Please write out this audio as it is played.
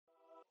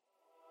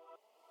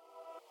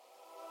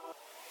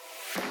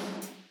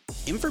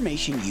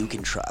Information you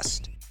can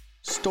trust,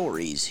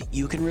 stories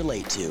you can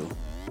relate to,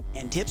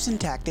 and tips and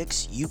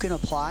tactics you can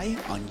apply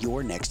on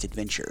your next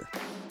adventure.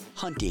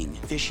 Hunting,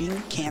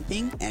 fishing,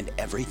 camping, and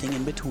everything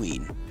in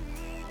between.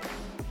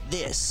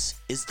 This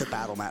is the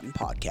Battle Mountain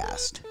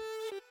Podcast.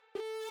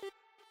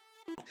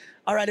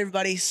 All right,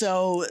 everybody.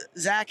 So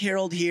Zach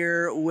Harold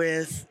here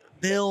with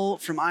Bill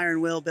from Iron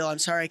Will. Bill, I'm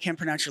sorry I can't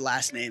pronounce your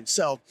last name.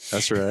 So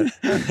that's right.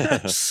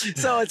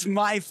 So it's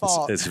my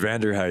fault. It's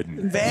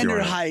Vanderheiden.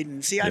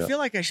 Vanderheiden. See, I feel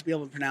like I should be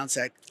able to pronounce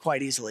that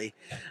quite easily.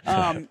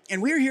 And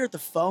we're here at the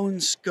Phone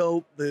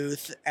Scope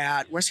booth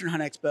at Western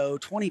Hunt Expo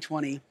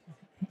 2020.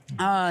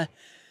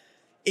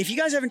 If you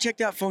guys haven't checked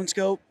out Phone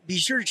Scope, be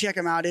sure to check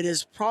them out. It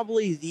is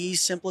probably the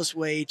simplest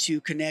way to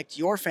connect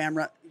your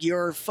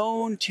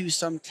phone to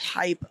some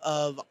type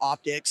of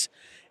optics.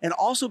 And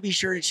also be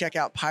sure to check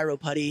out Pyro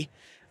Putty.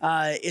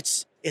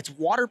 It's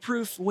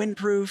waterproof,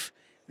 windproof.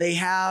 They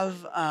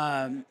have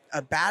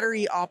a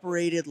battery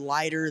operated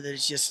lighter that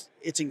is just,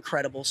 it's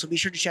incredible. So be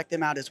sure to check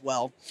them out as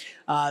well.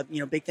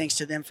 Big thanks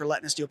to them for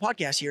letting us do a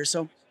podcast here.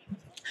 So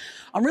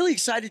I'm really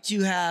excited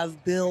to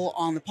have Bill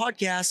on the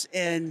podcast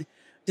and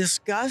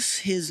discuss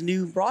his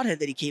new broadhead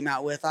that he came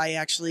out with.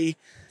 I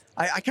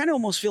kind of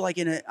almost feel like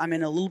I'm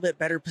in a little bit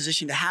better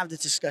position to have this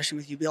discussion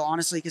with you, Bill,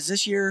 honestly, because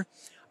this year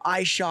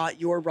I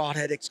shot your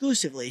broadhead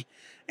exclusively.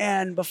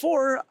 And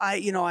before I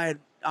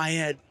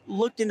had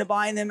looked into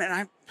buying them and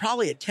I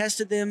probably had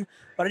tested them,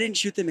 but I didn't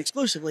shoot them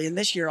exclusively. And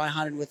this year I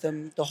hunted with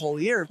them the whole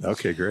year.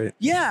 Okay, great.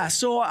 Yeah.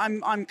 So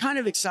I'm kind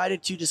of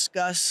excited to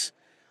discuss,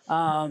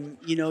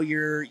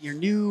 your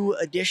new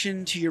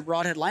addition to your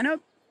broadhead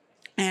lineup.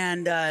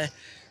 And, heck,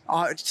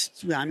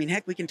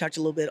 we can touch a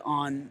little bit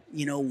on,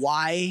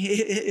 why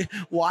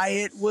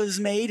it was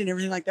made and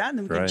everything like that. And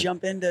then we can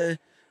jump into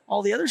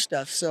all the other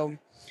stuff. So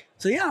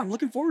yeah, I'm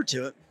looking forward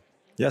to it.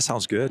 Yeah,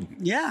 sounds good.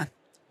 Yeah.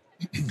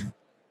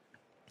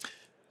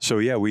 So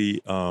yeah,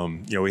 we had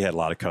a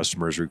lot of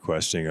customers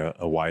requesting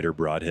a wider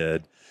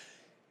broadhead.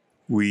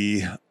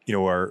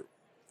 Our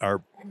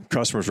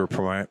customers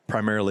were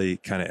primarily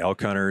kind of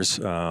elk hunters.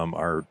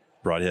 Our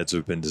broadheads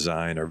have been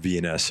designed, our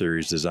VNS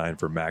series designed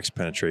for max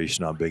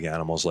penetration on big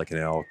animals like an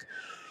elk.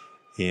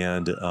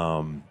 And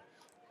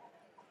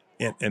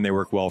they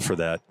work well for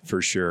that,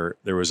 for sure.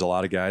 There was a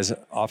lot of guys,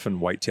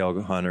 often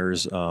whitetail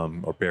hunters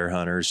or bear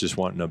hunters, just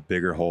wanting a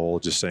bigger hole,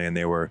 just saying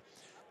they were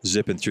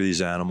zipping through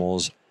these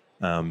animals,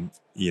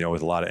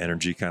 with a lot of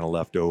energy kind of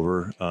left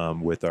over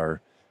with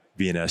our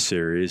VNS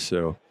series.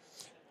 So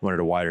wanted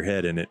a wider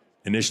head. And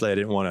initially I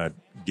didn't want to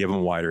give them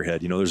a wider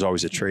head. There's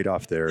always a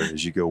trade-off there.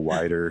 As you go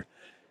wider,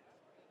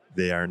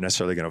 they aren't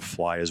necessarily going to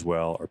fly as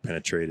well or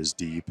penetrate as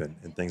deep and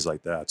things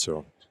like that.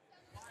 So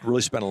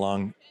really spent a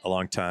long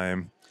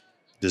time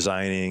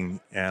designing,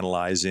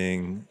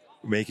 analyzing,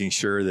 making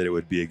sure that it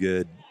would be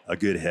a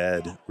good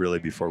head really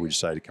before we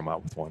decided to come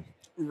out with one.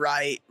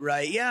 Right.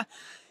 Yeah.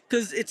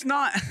 Cause it's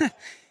not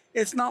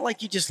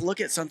like you just look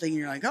at something and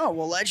you're like, oh,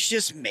 well, let's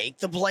just make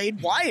the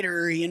blade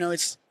wider.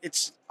 It's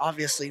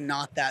obviously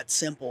not that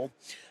simple.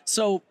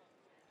 So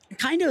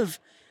kind of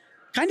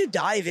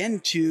dive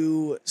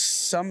into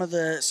some of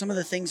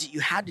the things that you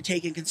had to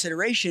take in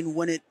consideration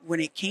when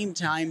it came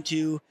time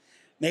to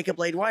make a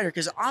blade wider.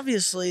 Because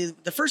obviously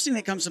the first thing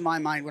that comes to my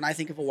mind when I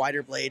think of a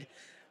wider blade,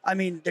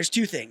 there's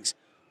two things.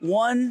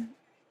 One,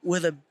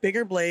 with a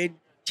bigger blade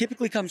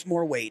typically comes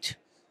more weight,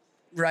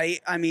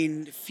 right?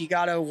 If you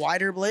got a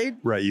wider blade,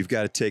 right, you've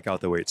got to take out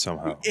the weight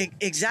somehow.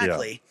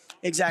 Exactly.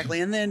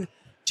 And then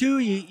two,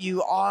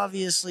 you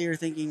obviously are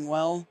thinking,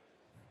 well,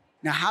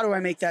 now how do I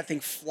make that thing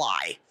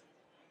fly?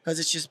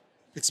 Because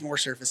it's more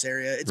surface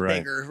area. It's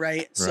bigger,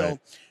 right? So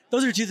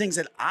those are two things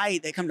that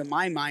come to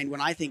my mind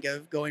when I think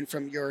of going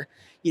from your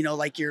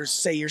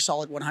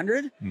solid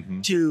 100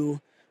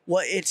 to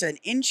it's an 1.5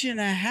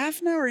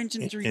 inches now or inch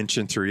and 3? 1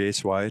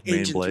 3/8 wide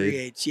main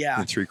blade. 3/8, yeah.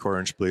 And 3/4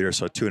 inch bleeder,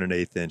 so 2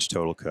 1/8 inch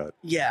total cut.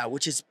 Yeah,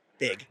 which is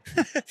big.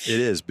 It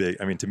is big.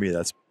 To me,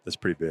 that's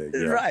pretty big.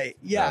 Yeah. Right.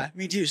 Yeah,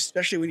 me too.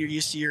 Especially when you're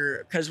used to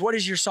because what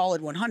is your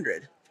solid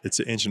 100? It's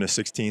 1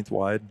 1/16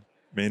 wide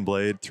main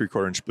blade,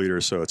 3/4 inch bleeder,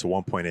 so it's a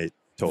 1.8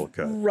 total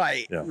cut.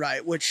 Right.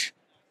 Which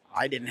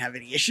I didn't have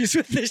any issues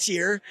with this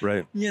year.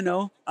 Right.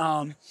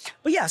 But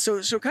yeah,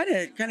 so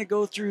kind of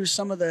go through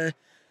some of the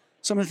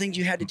things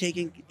you had to take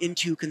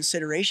into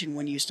consideration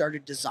when you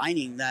started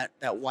designing that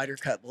wider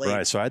cut blade.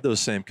 Right. So I had those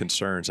same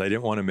concerns. I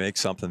didn't want to make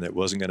something that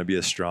wasn't going to be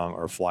as strong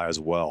or fly as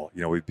well.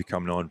 We've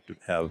become known to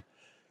have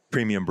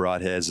premium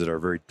broadheads that are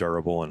very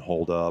durable and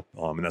hold up.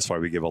 And that's why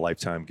we give a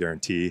lifetime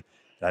guarantee.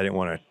 I didn't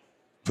want to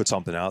put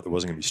something out that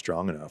wasn't going to be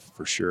strong enough,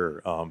 for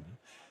sure.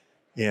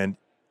 And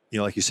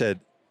like you said,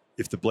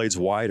 if the blade's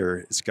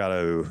wider, you got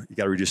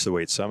to reduce the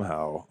weight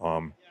somehow.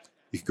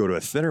 You could go to a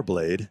thinner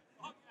blade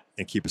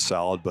and keep it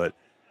solid, but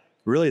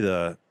really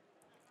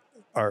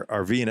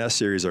our VNS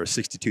series are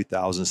 62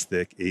 thousandths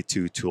thick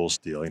A2 tool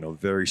steel,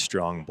 very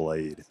strong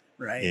blade.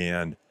 Right.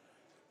 And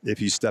if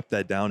you step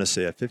that down to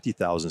say a 50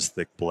 thousandths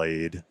thick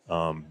blade,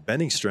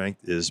 bending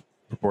strength is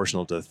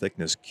proportional to the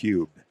thickness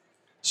cubed.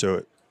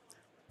 So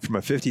from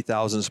a 50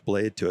 thousandths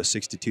blade to a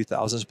 62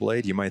 thousandths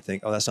blade, you might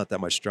think, oh, that's not that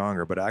much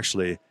stronger, but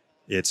actually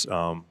it's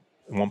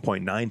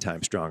 1.9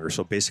 times stronger.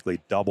 So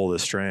basically double the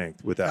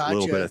strength with that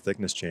little bit of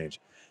thickness change.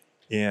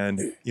 And,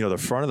 you know, the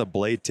front of the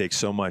blade takes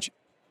so much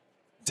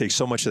of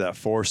that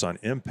force on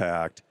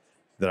impact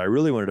that I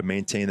really wanted to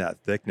maintain that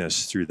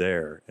thickness through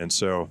there. And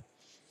so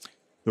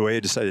the way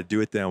I decided to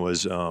do it then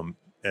was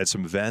add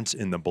some vents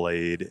in the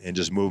blade and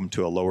just move them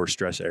to a lower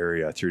stress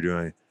area through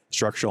doing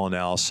structural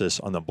analysis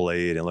on the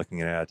blade and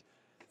looking at,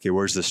 okay,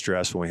 where's the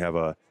stress when we have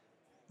a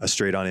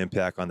straight on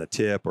impact on the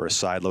tip or a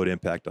side load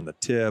impact on the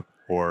tip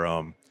or,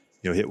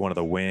 you know, hit one of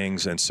the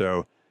wings. And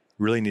so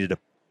really needed to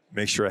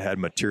make sure I had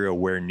material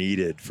where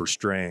needed for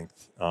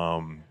strength,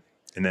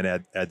 and then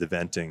add the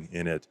venting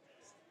in it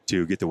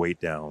to get the weight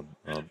down.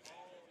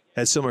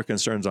 Had similar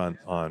concerns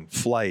on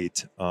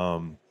flight.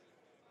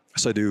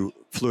 So I do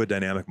fluid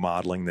dynamic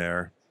modeling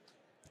there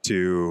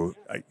so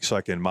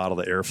I can model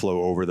the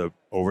airflow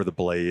over the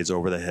blades,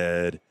 over the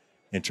head,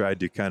 and try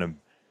to kind of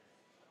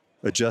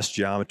adjust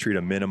geometry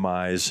to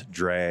minimize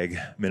drag,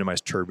 minimize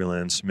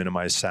turbulence,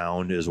 minimize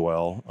sound as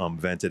well.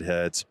 Vented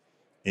heads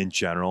in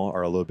general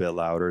are a little bit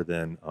louder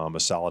than a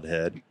solid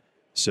head.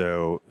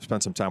 So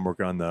spent some time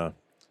working on the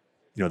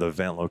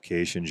vent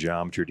location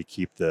geometry to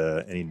keep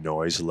any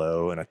noise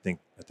low. And I think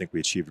we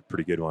achieved a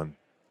pretty good one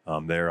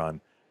there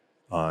on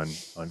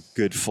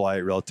good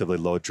flight, relatively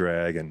low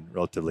drag and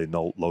relatively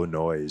low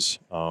noise.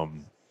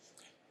 And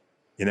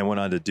then went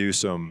on to do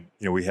some,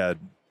 we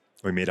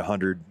made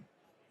 100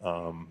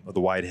 of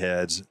the wide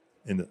heads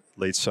in the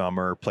late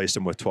summer, placed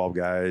them with 12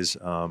 guys,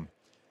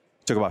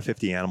 took about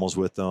 50 animals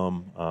with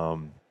them.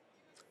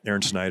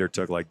 Aaron Snyder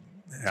took like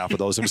half of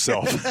those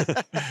himself.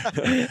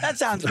 That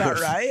sounds about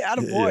right.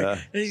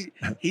 Attaboy.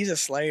 Yeah. He's a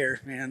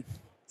slayer, man.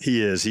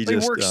 He is. He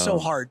works so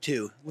hard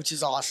too, which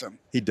is awesome.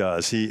 He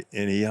does. He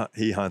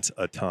hunts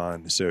a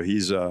ton. So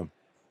he's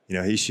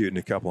he's shooting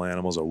a couple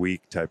animals a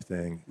week type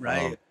thing.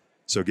 Right.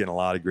 So getting a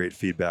lot of great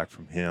feedback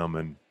from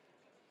him,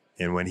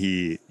 and when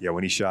he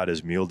shot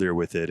his mule deer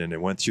with it, and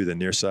it went through the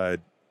near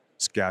side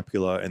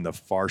scapula and the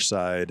far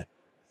side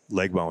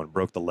leg bone,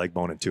 broke the leg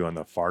bone in two on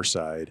the far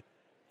side,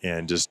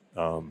 and just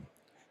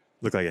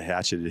looked like a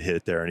hatchet had hit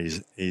it there.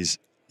 And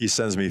he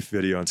sends me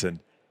video and said,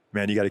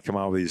 "Man, you got to come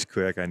out with these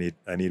quick. I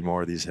need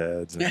more of these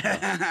heads." And,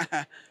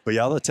 but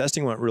yeah, all the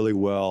testing went really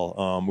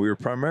well. We were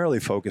primarily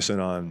focusing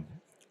on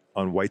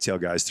whitetail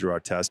guys through our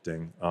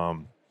testing,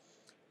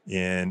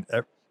 and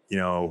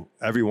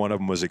every one of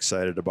them was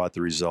excited about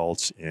the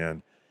results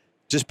and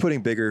just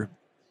putting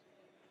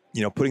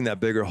that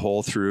bigger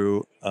hole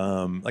through.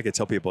 Like I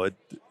tell people,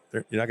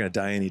 you're not going to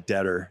die any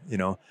deader,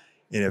 And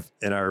if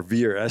in our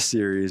V or S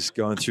series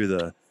going through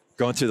the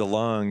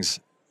lungs,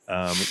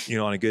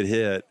 on a good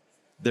hit,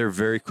 they're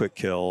very quick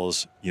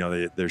kills.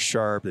 They're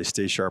sharp. They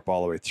stay sharp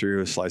all the way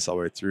through, slice all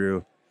the way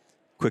through.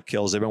 Quick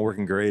kills. They've been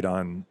working great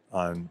on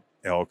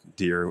elk,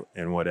 deer,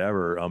 and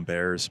whatever,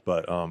 bears.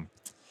 But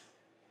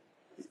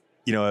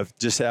if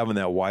just having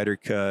that wider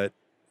cut,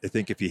 I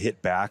think if you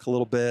hit back a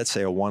little bit,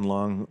 say a one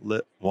lung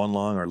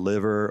or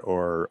liver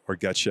or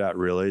gut shot,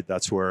 really,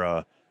 that's where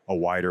a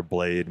wider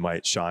blade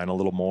might shine a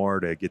little more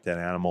to get that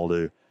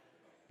animal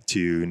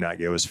to not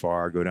go as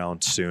far, go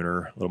down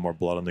sooner, a little more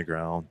blood on the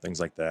ground, things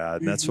like that.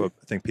 And that's what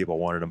I think people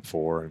wanted them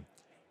for.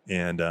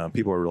 And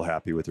people were real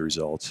happy with the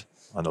results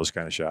on those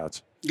kind of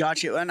shots.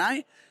 Gotcha. And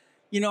I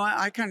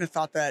kind of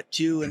thought that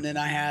too. And then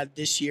I had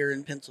this year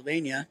in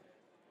Pennsylvania,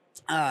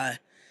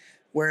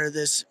 where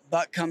this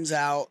buck comes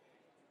out,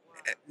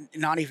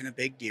 not even a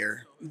big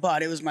deer,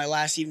 but it was my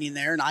last evening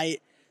there. And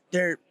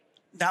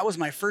that was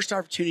my first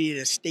opportunity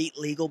to state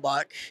legal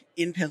buck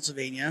in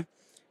Pennsylvania.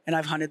 And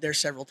I've hunted there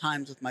several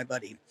times with my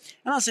buddy.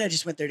 And I'll say I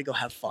just went there to go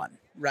have fun,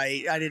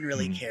 right? I didn't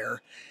really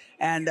care.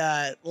 And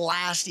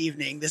last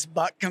evening, this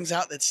buck comes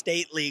out that's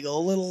state legal,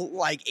 a little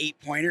like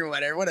 8-pointer,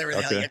 whatever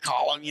the hell you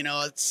call them.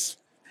 It's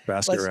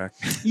basket rack.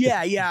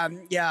 Yeah.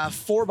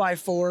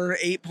 4x4,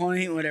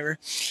 8-point, whatever.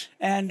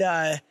 And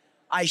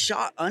I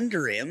shot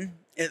under him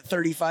at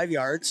 35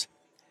 yards.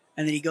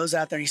 And then he goes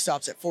out there and he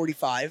stops at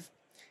 45.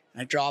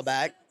 And I draw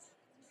back.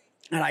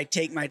 And I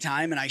take my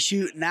time and I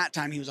shoot. And that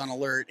time he was on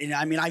alert. And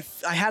I mean, I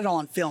had it all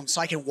on film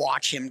so I can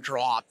watch him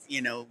drop,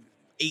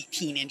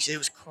 18 inches. It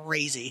was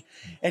crazy.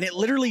 And it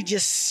literally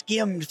just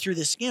skimmed through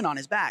the skin on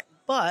his back.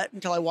 But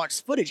until I watched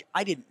the footage,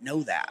 I didn't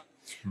know that.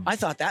 I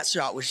thought that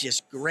shot was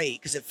just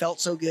great because it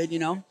felt so good,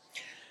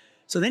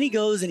 So then he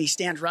goes and he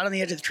stands right on the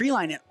edge of the tree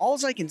line. And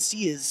all I can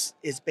see is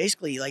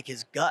basically like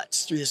his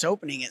guts through this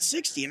opening at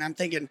 60. And I'm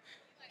thinking,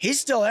 he's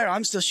still there.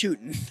 I'm still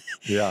shooting.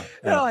 Yeah.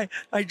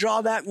 I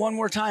draw back one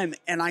more time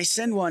and I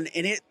send one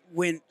and it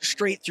went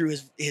straight through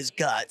his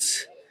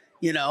guts,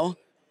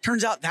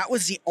 Turns out that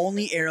was the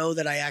only arrow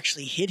that I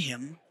actually hit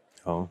him.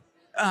 Oh.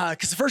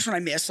 Because the first one I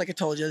missed, like I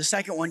told you. The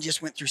second one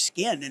just went through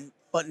skin.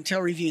 But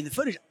until reviewing the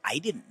footage, I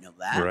didn't know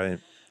that. Right.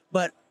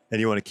 But and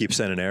you want to keep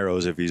sending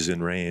arrows if he's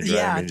in range, right?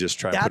 Yeah, I mean, just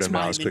try and put that's him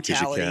down my as quick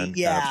as you mentality.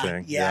 can, Yeah, kind of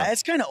thing. yeah,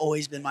 it's kind of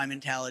always been my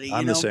mentality.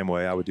 I'm the same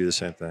way. I would do the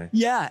same thing.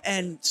 Yeah,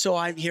 and so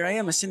here I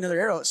am, I send another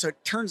arrow. So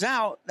it turns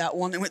out that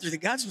one that went through the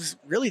guts was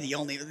really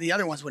the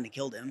other ones wouldn't have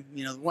killed him.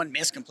 The one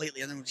missed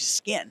completely, the other one was just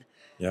skin.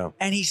 Yeah.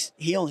 And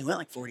he only went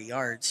like 40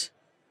 yards.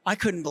 I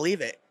couldn't believe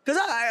it. Because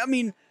I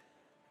mean,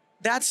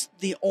 that's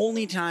the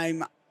only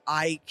time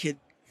I could,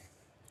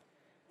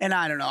 and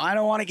I don't know, I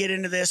don't want to get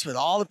into this with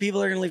all the people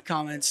that are going to leave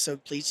comments, so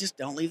please just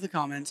don't leave the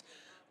comments.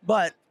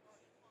 But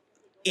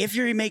if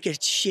you make a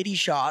shitty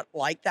shot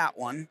like that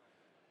one,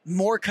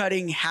 more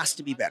cutting has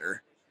to be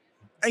better.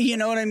 You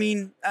know what I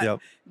mean? Yep.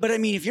 But I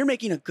mean, if you're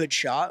making a good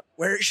shot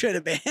where it should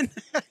have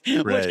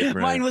been, Right.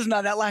 mine was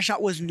not, that last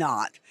shot was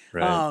not.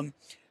 Right.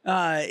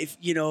 If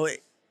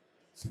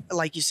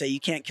like you say, you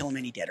can't kill him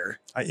any deader.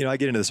 I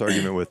get into this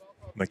argument with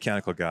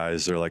mechanical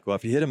guys. They're like, well,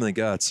 if you hit him in the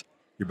guts,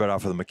 you're better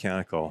off with a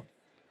mechanical.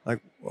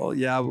 Like, well,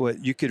 yeah,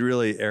 but you could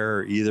really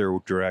err either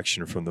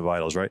direction from the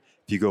vitals, right?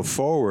 If you go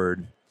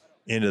forward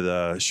into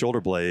the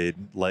shoulder blade,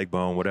 leg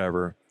bone,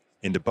 whatever,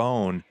 into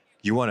bone,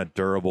 you want a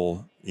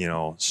durable,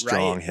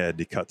 strong Right. head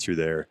to cut through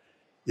there.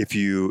 If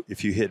you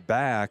hit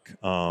back,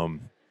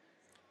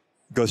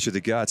 goes through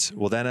the guts,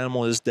 well, that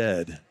animal is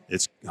dead.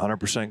 It's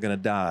 100% going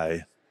to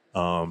die.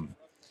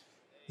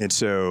 And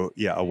so,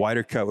 yeah, a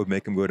wider cut would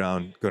make them go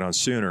down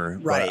sooner.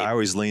 Right. But I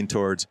always lean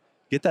towards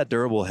get that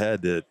durable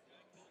head that,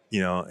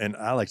 and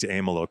I like to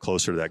aim a little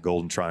closer to that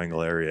golden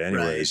triangle area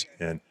anyways.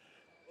 Right. And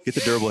get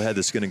the durable head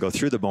that's going to go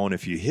through the bone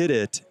if you hit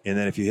it. And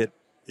then if you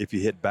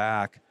hit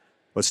back,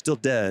 but it's still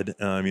dead,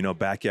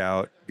 back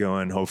out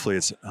going, hopefully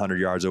it's 100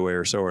 yards away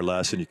or so or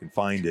less and you can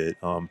find it.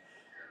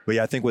 But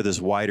yeah, I think with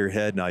this wider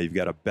head now, you've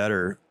got a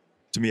better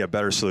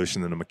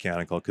solution than a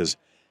mechanical, because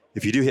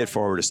if you do hit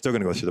forward, it's still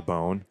going to go through the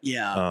bone.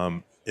 Yeah.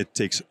 It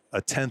takes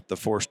a tenth the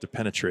force to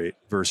penetrate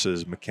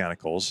versus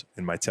mechanicals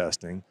in my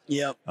testing.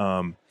 Yep.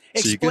 So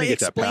you're going to get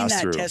that Explain pass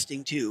that through.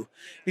 testing too,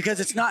 because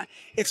it's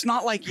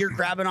not like you're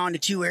grabbing onto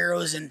two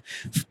arrows and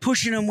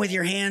pushing them with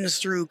your hands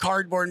through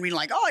cardboard and being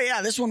like, oh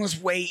yeah, this one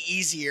was way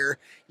easier.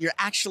 You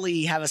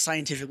actually have a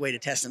scientific way to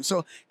test them.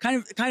 So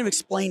kind of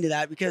explain to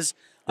that, because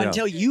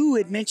until you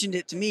had mentioned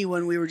it to me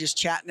when we were just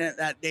chatting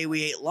that day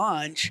we ate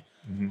lunch,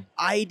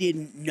 I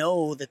didn't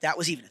know that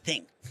was even a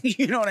thing.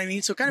 You know what I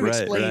mean? So kind of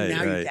explain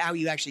how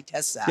you actually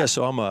test that. Yeah.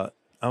 So I'm a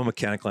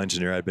mechanical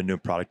engineer. I've been doing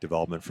product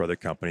development for other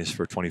companies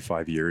for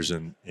 25 years,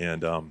 and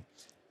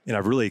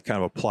I've really kind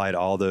of applied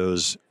all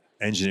those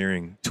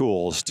engineering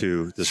tools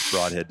to this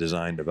broadhead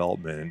design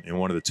development. And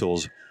one of the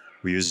tools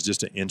we use is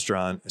just an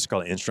Instron. It's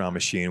called an Instron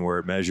machine, where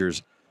it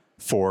measures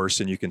force,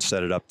 and you can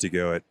set it up to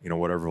go at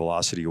whatever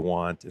velocity you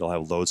want. It'll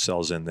have load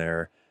cells in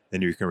there,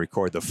 and you can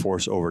record the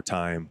force over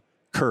time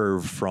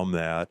curve from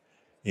that,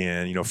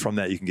 and from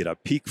that you can get a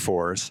peak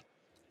force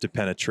to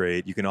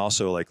penetrate. You can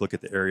also look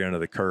at the area under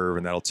the curve,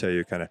 and that'll tell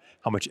you kind of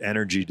how much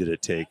energy did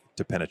it take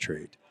to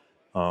penetrate.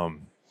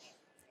 And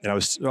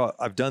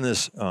I've done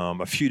this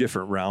a few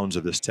different rounds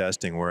of this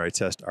testing, where I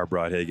test our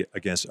broadhead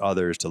against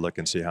others to look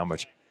and see how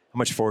much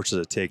force does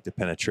it take to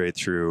penetrate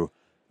through.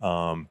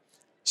 Most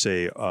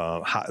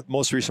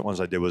recent ones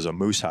I did was a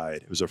moose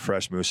hide. It was a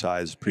fresh moose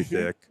hide. It's pretty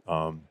thick,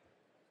 on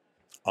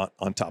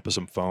top of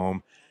some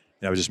foam.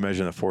 And I was just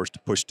measuring the force to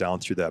push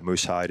down through that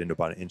moose hide into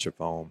about an inch of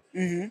foam.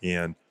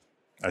 And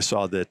I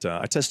saw that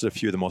I tested a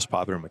few of the most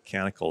popular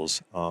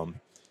mechanicals, and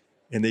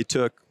they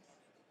took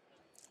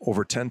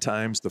over 10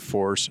 times the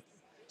force.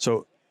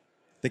 So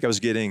I think I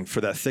was getting,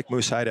 for that thick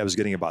moose hide, I was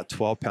getting about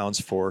 12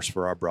 pounds force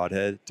for our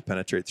broadhead to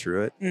penetrate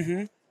through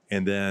it.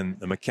 And then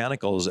the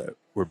mechanicals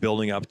were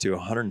building up to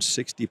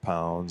 160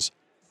 pounds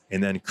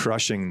and then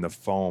crushing the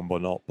foam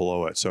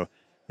below it. So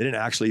they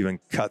didn't actually even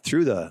cut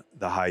through the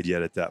hide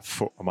yet at that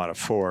amount of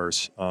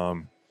force.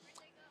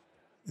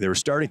 They were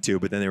starting to,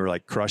 but then they were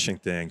crushing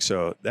things.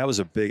 So that was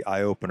a big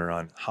eye opener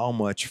on how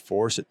much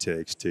force it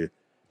takes to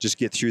just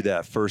get through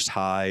that first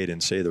hide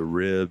and say the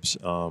ribs.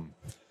 A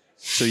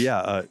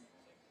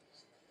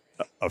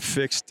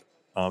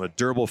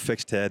durable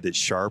fixed head that's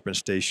sharp and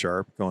stays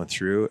sharp going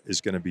through is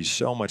going to be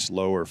so much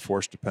lower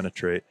force to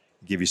penetrate,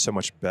 give you so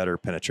much better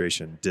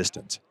penetration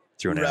distance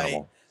through an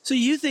animal. So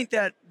you think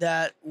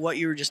that what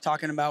you were just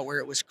talking about, where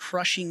it was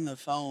crushing the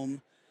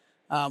foam,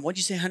 what'd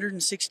you say,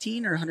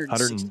 116 or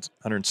 160?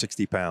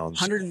 160 pounds.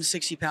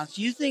 160 pounds.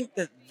 Do you think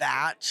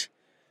that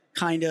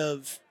kind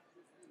of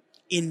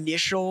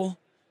initial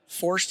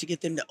force to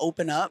get them to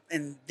open up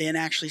and then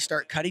actually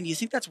start cutting, do you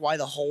think that's why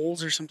the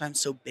holes are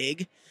sometimes so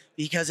big?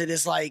 Because it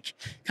is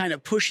kind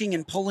of pushing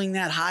and pulling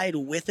that hide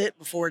with it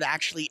before it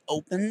actually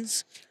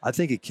opens? I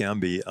think it can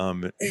be.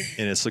 And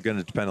it's going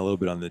to depend a little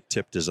bit on the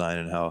tip design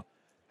and how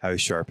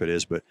sharp it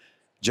is. But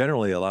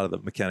generally, a lot of the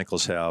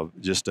mechanicals have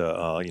just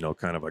a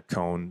kind of a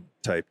cone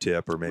type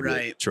tip, or maybe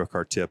a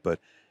trocar tip. But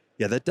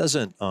yeah, that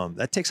doesn't.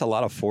 That takes a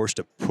lot of force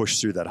to push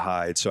through that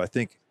hide. So I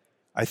think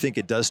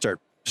it does start,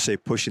 say,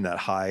 pushing that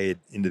hide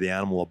into the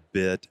animal a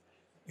bit,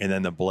 and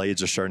then the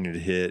blades are starting to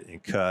hit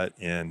and cut.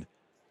 And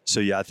so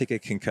yeah, I think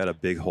it can cut a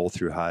big hole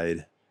through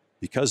hide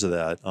because of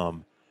that.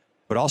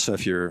 But also,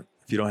 if you're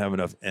if you don't have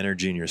enough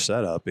energy in your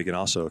setup, it can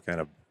also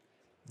kind of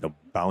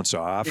bounce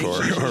off or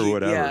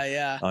whatever,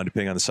 Yeah.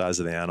 depending on the size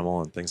of the animal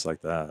and things like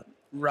that.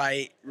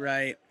 Right.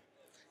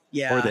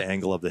 Yeah. Or the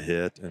angle of the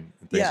hit and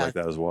things like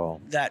that as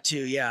well. That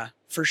too. Yeah,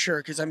 for sure.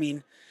 Because I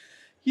mean,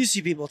 you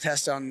see people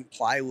test on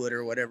plywood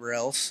or whatever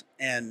else,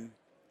 and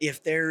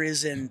if there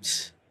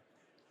isn't,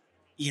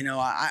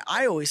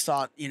 I always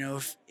thought,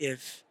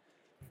 if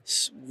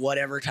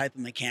whatever type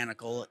of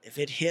mechanical, if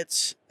it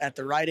hits at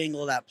the right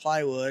angle of that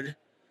plywood,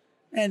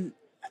 and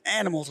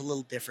animal's a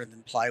little different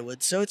than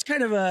plywood, so it's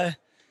kind of a,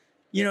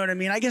 you know what I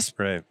mean? I guess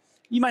Right.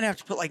 you might have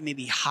to put like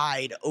maybe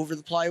hide over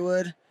the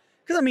plywood,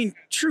 because I mean,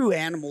 true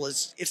animal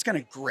it's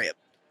going to grip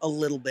a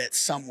little bit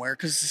somewhere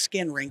because the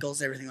skin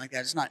wrinkles, everything like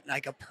that. It's not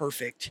like a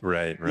perfect,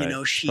 Right.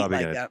 sheet Probably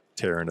like gonna that.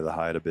 tear into the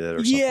hide a bit or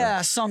something.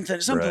 Yeah, something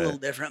Right. a little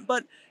different.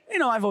 But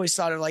I've always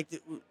thought of like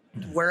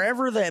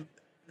wherever the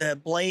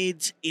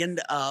blades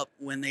end up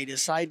when they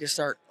decide to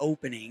start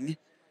opening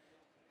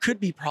could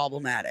be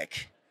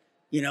problematic.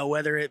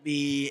 Whether it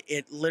be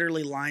it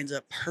literally lines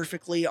up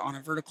perfectly on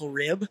a vertical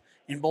rib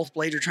and both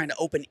blades are trying to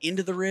open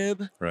into the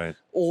rib, Right.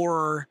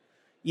 or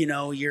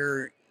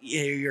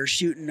you're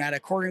shooting at a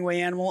quartering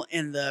way animal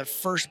and the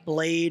first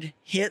blade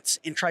hits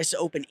and tries to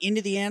open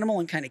into the animal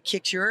and kind of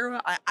kicks your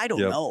arrow. I don't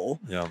know,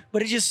 Yeah.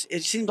 but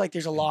it seems like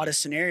there's a lot of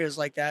scenarios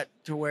like that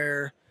to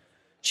where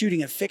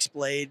shooting a fixed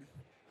blade,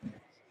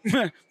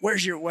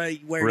 where's your where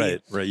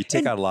Right. You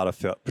take out a lot of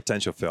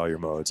potential failure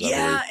modes. I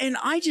yeah, believe. and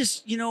I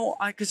just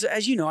because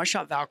as you know, I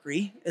shot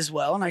Valkyrie as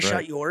well, and I shot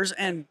Right. yours,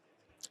 and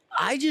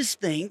I just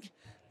think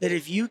that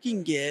if you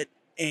can get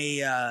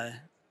a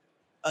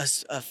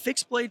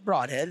fixed blade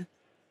broadhead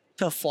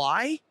to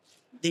fly,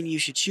 then you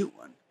should shoot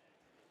one,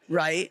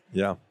 right?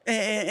 Yeah.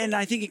 And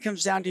I think it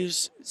comes down to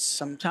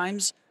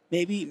sometimes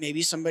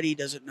maybe somebody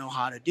doesn't know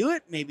how to do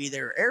it. Maybe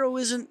their arrow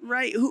isn't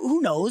right.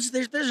 Who knows?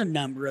 There's a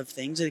number of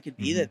things that it could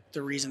be that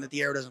the reason that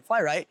the arrow doesn't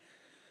fly right.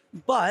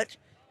 But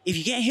if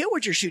you can't hit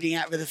what you're shooting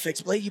at with a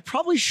fixed blade, you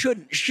probably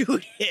shouldn't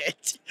shoot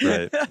it.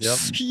 Right.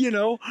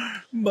 Yep.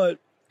 But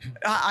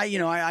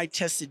I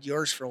tested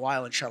yours for a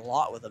while and shot a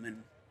lot with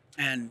them,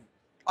 and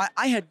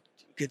I had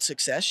good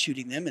success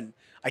shooting them, and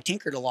I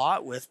tinkered a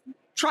lot with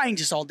trying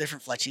just all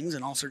different fletchings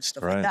and all sorts of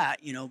stuff like Right.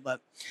 that,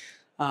 but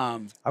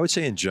I would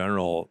say in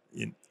general,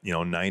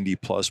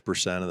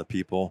 90+% of the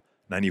people,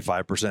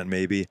 95%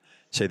 maybe,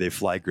 say they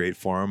fly great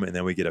for them, and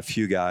then we get a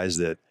few guys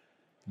that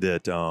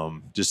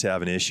just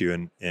have an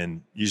issue,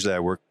 and usually I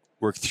work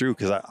through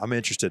because I'm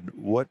interested.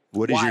 What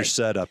is Why? your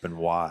setup and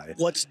why?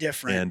 What's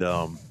different?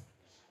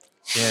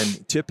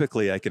 And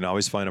typically I can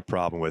always find a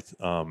problem with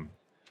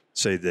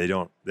say they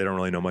don't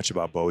really know much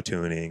about bow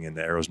tuning, and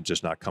the arrow's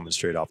just not coming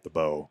straight off the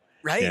bow.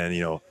 Right.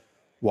 And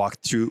walk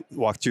through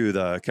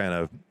the kind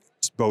of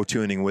bow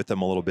tuning with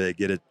him a little bit,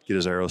 get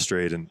his arrow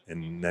straight, and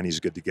then he's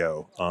good to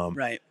go.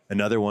 Right.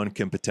 Another one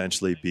can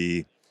potentially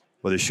be,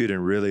 well, they're shooting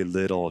really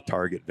little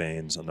target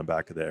vanes on the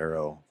back of the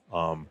arrow.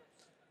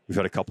 We've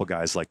had a couple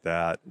guys like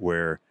that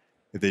where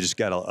if they just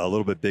got a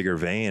little bit bigger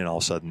vane, and all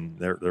of a sudden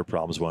their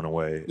problems went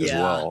away as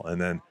Yeah. well. And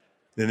then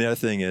the other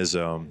thing is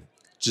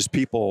just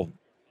people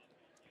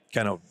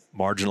kind of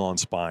marginal on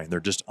spine. They're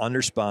just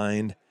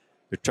underspined.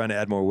 They're trying to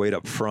add more weight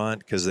up front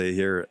because they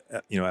hear,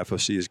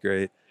 FOC is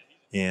great.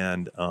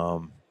 And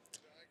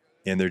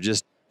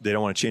they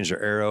don't want to change their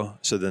arrow.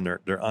 So then they're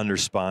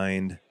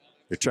underspined.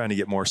 They're trying to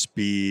get more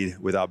speed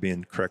without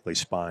being correctly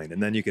spined.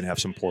 And then you can have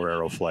some poor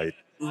arrow flight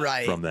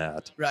Right. from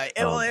that. Right.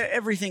 Well,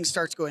 everything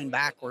starts going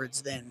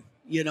backwards then.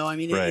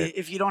 Right.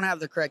 If you don't have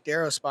the correct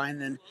arrow spine,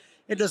 then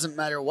it doesn't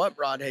matter what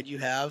broadhead you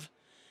have.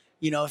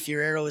 If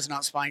your arrow is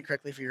not spined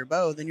correctly for your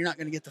bow, then you're not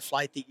going to get the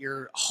flight that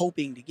you're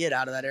hoping to get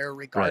out of that arrow,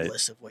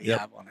 regardless of what you Yep.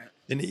 have on it.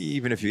 And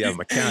even if you have a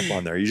mechanical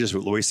on there, you're just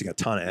wasting a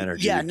ton of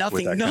energy. Yeah, with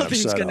nothing. that kind of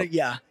Nothing's setup. going to.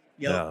 Yeah.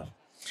 Yep. Yeah.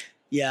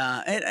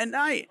 Yeah, and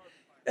I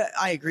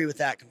agree with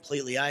that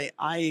completely.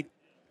 I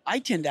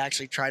tend to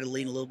actually try to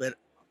lean a little bit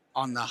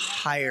on the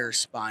higher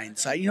spine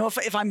side.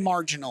 If I'm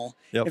marginal,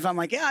 Yep. if I'm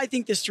like, yeah, I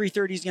think this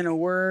 330 is going to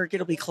work,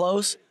 it'll be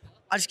close,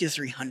 I just get a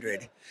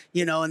 300,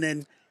 and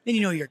then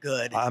you're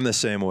good. I'm the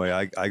same way.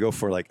 I go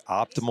for like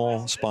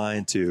optimal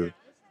spine to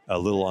a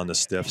little on the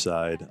stiff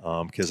side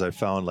because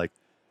I've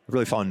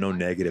really found no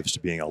negatives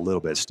to being a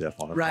little bit stiff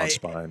on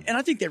spine. And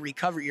I think that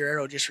your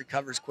arrow just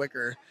recovers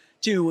quicker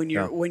too when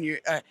your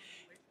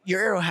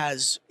arrow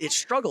it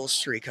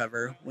struggles to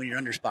recover when you're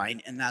under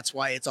spine, and that's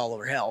why it's all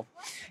over hell,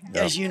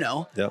 as you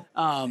know. Yep.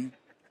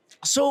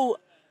 So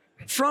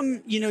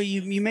from,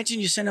 you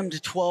mentioned you sent them to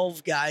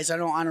 12 guys. I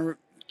don't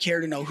care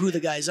to know who the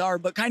guys are,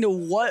 but kind of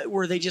what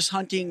were they just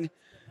hunting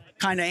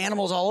kind of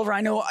animals all over?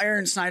 I know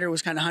Aaron Snyder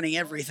was kind of hunting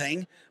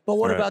everything, but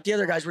what Right. about the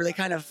other guys? Were they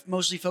kind of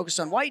mostly focused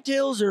on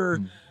whitetails, or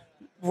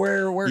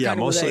where Yeah, kind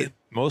of were they?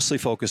 mostly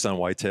focused on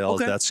whitetails.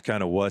 Okay. That's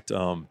kind of what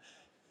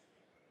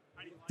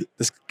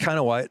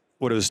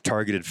what it was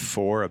targeted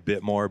for a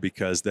bit more,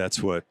 because that's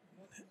what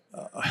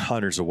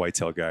hundreds of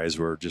whitetail guys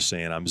were just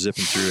saying. I'm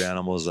zipping through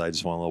animals. I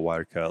just want a little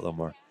wider cut, a little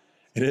more.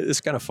 And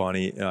it's kind of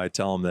funny. I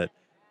tell them that,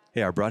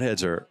 hey, our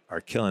broadheads are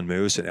killing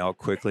moose and elk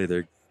quickly.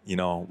 They're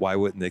why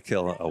wouldn't they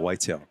kill a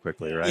whitetail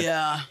quickly, right?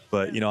 Yeah.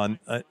 But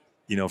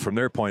from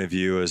their point of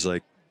view, is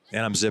like,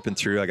 and I'm zipping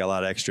through. I got a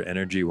lot of extra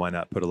energy. Why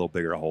not put a little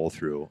bigger hole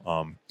through?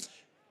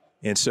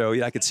 And so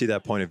I could see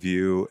that point of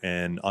view,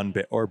 and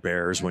or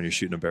bears when you're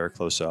shooting a bear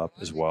close up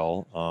as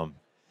well.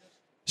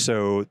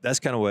 So that's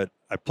kind of what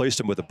I placed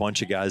them with a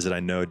bunch of guys that I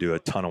know do a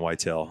ton of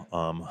whitetail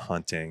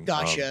hunting.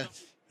 Gotcha.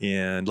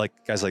 And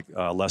like guys like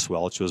Les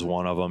Welch was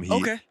one of them.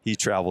 He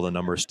traveled a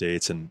number of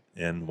states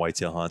and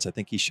whitetail hunts. I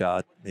think he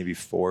shot maybe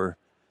four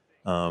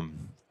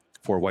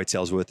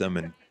whitetails with them,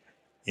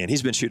 and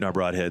he's been shooting our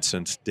broadhead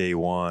since day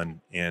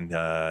one.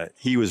 And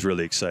he was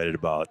really excited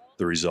about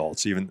the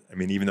results. Even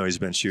though he's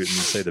been shooting,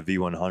 say, the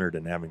V100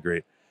 and having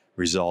great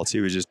results, he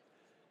was just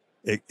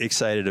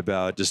excited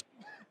about just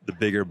the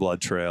bigger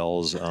blood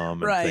trails and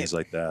things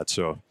like that.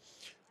 So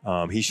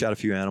he shot a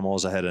few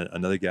animals. I had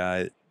another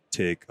guy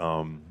take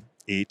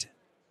 8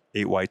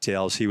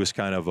 whitetails. He was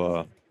kind of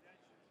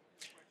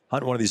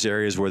hunting one of these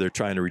areas where they're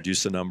trying to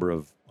reduce the number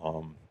of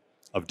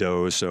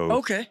does.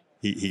 So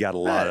he got a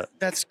lot of.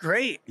 That's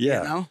great.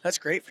 Yeah, that's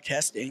great for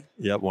testing.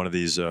 Yep, one of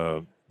these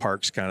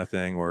parks kind of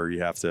thing where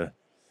you have to,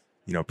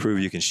 prove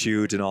you can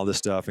shoot and all this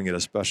stuff and get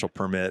a special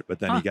permit. But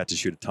then he got to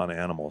shoot a ton of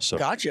animals. So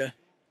gotcha.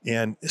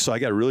 And so I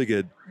got really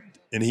good.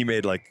 And he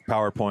made like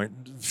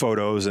PowerPoint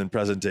photos and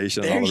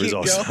presentation and all the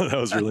results. That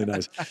was really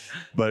nice.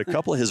 But a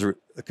couple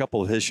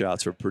of his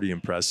shots were pretty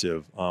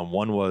impressive.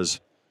 One was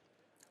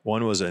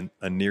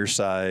a near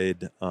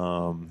side.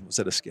 Was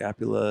that a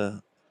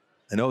scapula?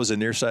 I know it was a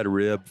near side of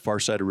rib, far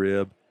side of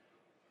rib,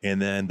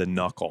 and then the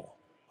knuckle.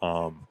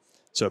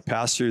 So it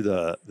passed through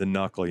the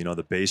knuckle.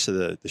 The base of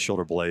the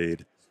shoulder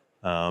blade.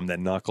 That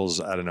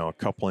knuckle's, I don't know, a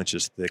couple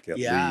inches thick at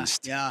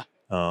least. Yeah.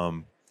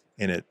 And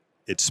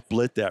it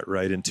split that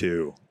right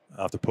into.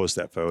 I'll have to post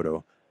that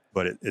photo,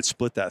 but it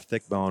split that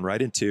thick bone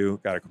right in two,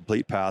 got a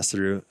complete pass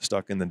through,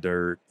 stuck in the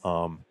dirt.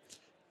 And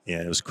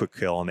it was a quick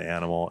kill on the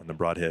animal, and the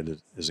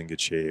broadhead is in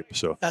good shape.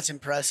 So that's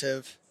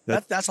impressive.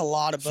 That's a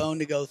lot of bone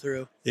to go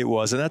through. It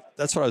was. And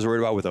that's what I was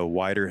worried about with a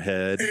wider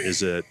head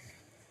to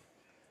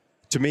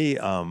me,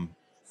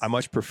 I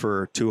much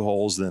prefer 2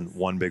 holes than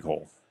 1 big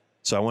hole.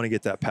 So I want to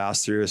get that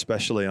pass through,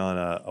 especially on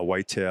a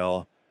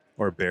whitetail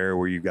or a bear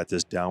where you've got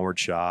this downward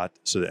shot.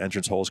 So the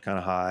entrance hole is kind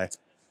of high.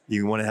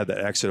 You want to have that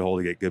exit hole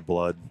to get good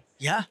blood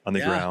on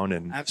the ground.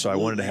 And absolutely. So I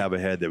wanted to have a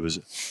head that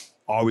was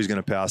always going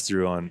to pass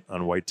through on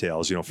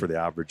whitetails, for the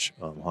average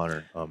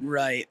hunter.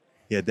 Right.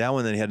 He had that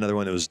one. Then he had another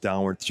one that was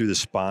downward through the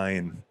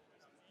spine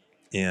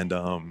and,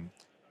 kind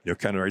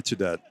of right through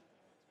that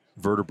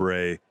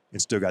vertebrae,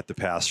 and still got the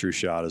pass through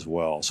shot as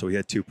well. So he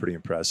had 2 pretty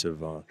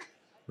impressive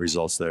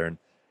results there.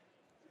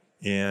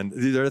 And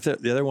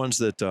the other ones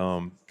that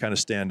kind of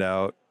stand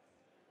out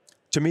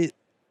to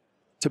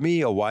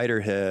me, a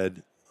wider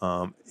head,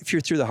 if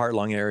you're through the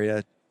heart-lung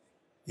area,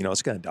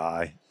 it's going to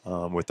die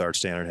with our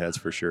standard heads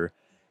for sure.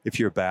 If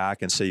you're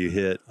back and say you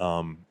hit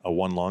a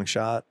 1 lung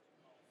shot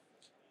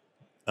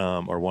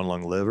or 1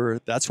 lung liver,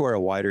 that's where a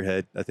wider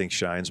head, I think,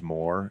 shines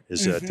more,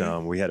 is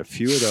that we had a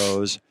few of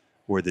those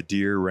where the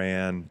deer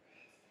ran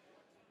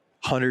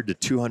 100 to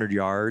 200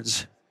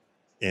 yards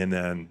and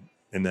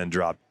then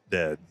dropped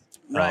dead.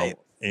 Right.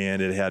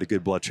 And it had a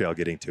good blood trail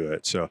getting to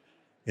it. So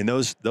in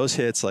those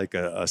hits, like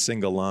a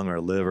single lung or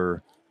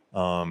liver,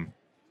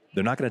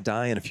 they're not going to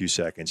die in a few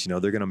seconds. They're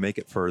going to make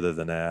it further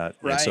than that.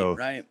 Right, and so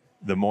right.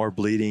 The more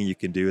bleeding you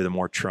can do, the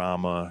more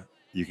trauma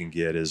you can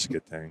get is a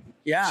good thing.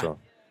 Yeah. So.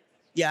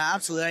 Yeah,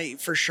 absolutely.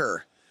 For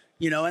sure.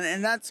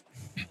 And that's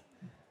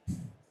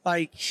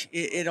like,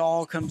 it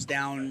all comes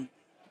down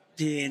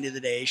to the end of the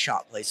day,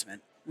 shot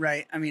placement,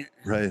 right? I mean,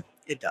 right.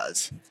 It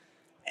does.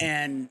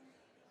 And,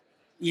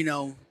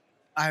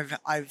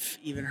 I've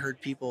even heard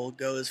people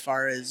go as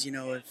far as,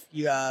 if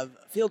you have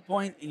a field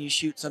point and you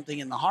shoot something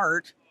in the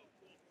heart,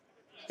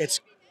 it's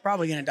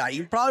probably going to die.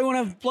 You probably won't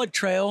have a blood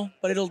trail,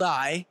 but it'll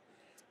die,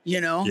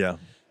 Yeah.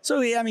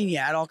 So,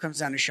 it all comes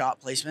down to shot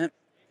placement.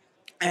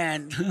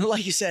 And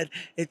like you said,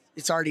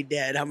 it's already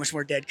dead. How much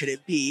more dead could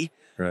it be?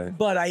 Right.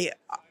 But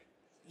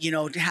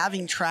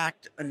having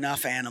tracked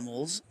enough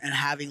animals and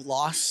having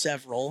lost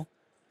several,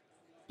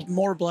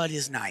 more blood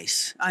is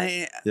nice.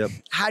 Yep.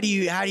 How do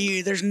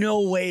you, there's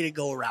no way to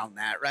go around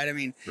that, right? I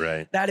mean,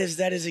 right. That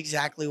is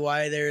exactly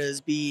why there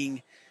is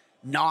being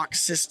Nox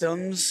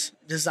systems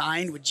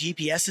designed with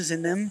GPSs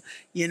in them.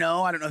 I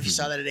don't know if you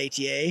saw that at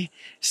ATA.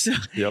 So,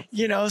 yep.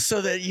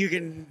 So that you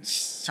can,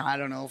 I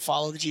don't know,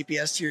 follow the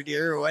GPS to your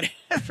deer or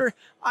whatever.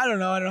 I don't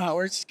know how it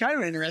works. It's kind of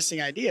an interesting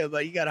idea,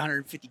 but you got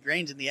 150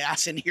 grains in the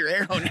ass into your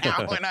arrow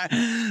now. And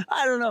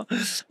I don't know,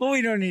 but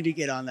we don't need to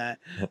get on that.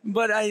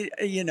 But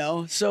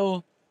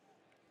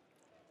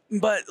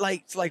but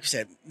like you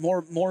said,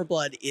 more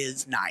blood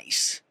is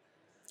nice.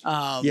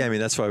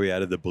 That's why we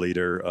added the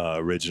bleeder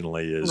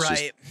originally, is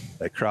right. Just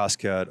that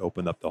crosscut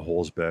opened up the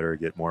holes better,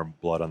 get more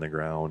blood on the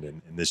ground,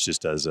 and this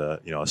just does a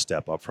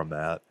step up from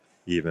that,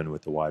 even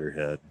with the wider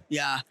head.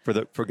 Yeah.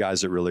 For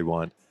guys that really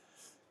want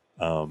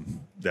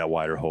that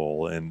wider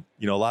hole, and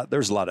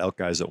there's a lot of elk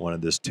guys that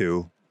wanted this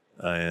too,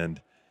 and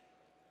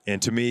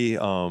to me,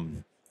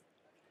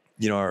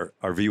 our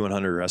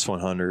V100 or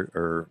S100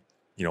 or,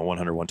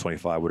 100,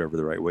 125, whatever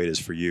the right weight is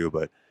for you.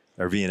 But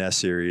our V&S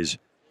series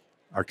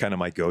are kind of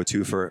my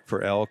go-to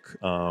for elk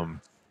when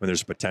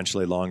there's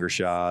potentially longer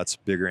shots,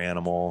 bigger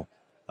animal.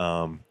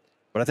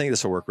 But I think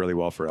this will work really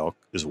well for elk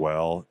as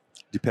well,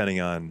 depending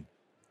on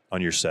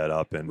your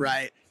setup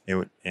Right.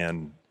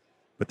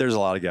 But there's a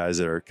lot of guys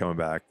that are coming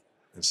back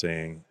and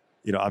saying,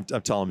 I'm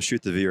telling them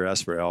shoot the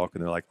VRS for elk,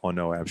 and they're like, oh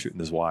no, I'm shooting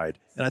this wide,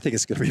 and I think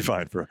it's going to be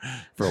fine for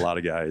a lot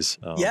of guys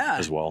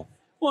as well.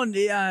 Well, in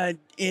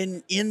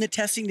the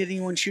testing, did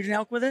anyone shoot an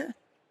elk with it?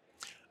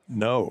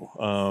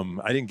 No,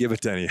 I didn't give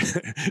it to any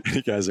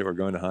guys that were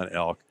going to hunt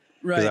elk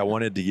because I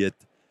wanted to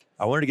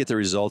get the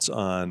results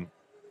on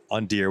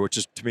deer, which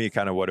is to me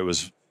kind of what it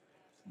was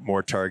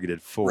more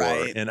targeted for.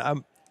 Right. And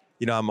I'm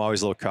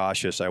always a little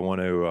cautious. I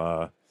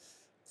wanted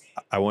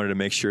to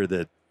make sure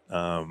that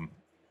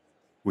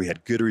we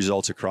had good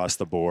results across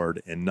the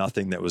board and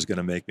nothing that was going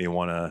to make me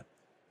want to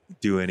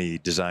do any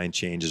design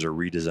changes or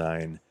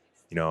redesign.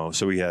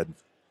 So we had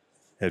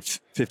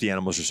 50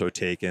 animals or so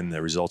taken.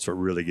 The results were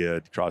really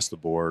good across the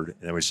board,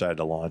 and then we decided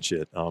to launch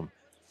it.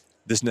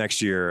 This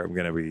next year, I'm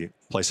going to be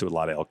placing with a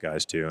lot of elk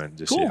guys too, and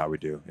just see how we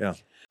do. Yeah.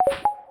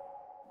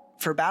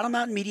 For Battle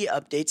Mountain Media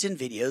updates and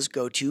videos,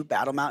 go to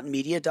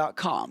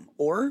battlemountainmedia.com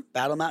or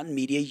Battle Mountain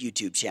Media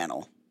YouTube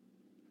channel.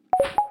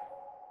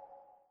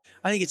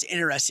 I think it's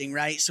interesting,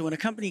 right? So when a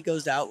company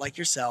goes out like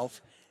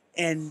yourself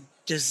and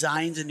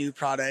designs a new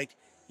product,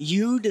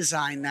 you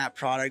design that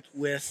product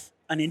with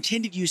an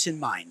intended use in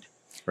mind.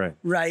 Right.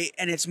 Right.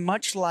 And it's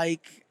much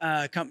like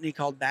a company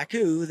called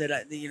Bakcou that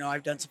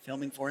I've done some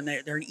filming for, and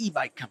they're an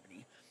e-bike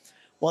company.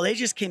 Well, they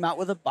just came out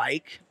with a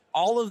bike.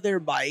 All of their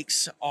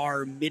bikes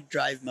are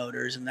mid-drive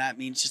motors, and that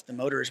means just the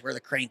motor is where the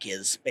crank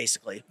is,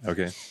 basically.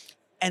 Okay.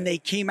 And they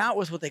came out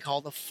with what they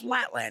call the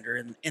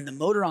Flatlander, and the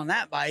motor on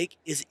that bike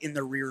is in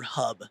the rear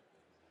hub.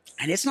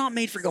 And it's not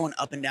made for going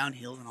up and down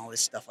hills and all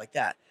this stuff like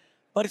that.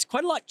 But it's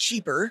quite a lot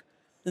cheaper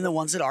than the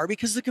ones that are,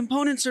 because the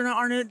components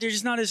they're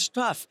just not as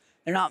tough.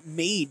 They're not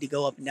made to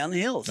go up and down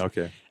the hills.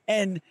 Okay.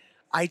 And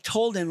I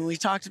told him, and we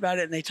talked about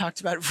it, and they talked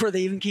about it before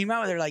they even came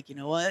out. They're like, you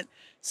know what?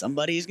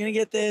 Somebody's going to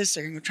get this.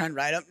 They're going to try and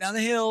ride up and down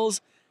the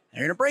hills.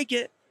 They're going to break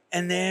it.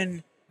 And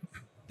then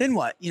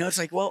what? It's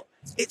like, well,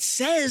 it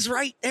says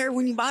right there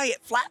when you buy it,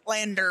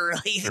 Flatlander.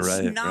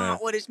 It's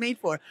not what it's made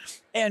for.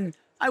 And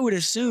I would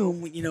assume,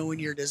 when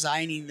you're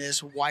designing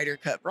this wider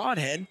cut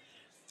broadhead,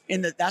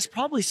 and that's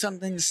probably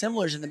something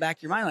similar is in the back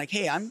of your mind. Like,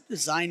 hey, I'm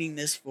designing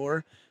this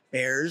for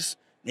bears,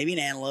 maybe an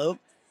antelope,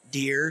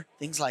 deer,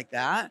 things like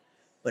that,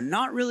 but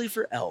not really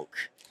for elk.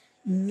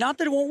 Not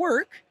that it won't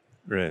work,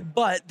 right?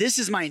 But this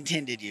is my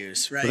intended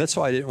use, right? Well, that's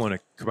why I didn't want to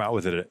come out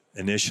with it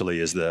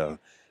initially. I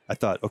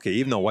thought, okay,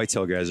 even though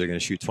whitetail guys are going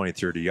to shoot 20,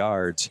 30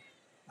 yards,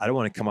 I don't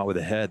want to come out with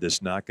a head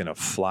that's not going to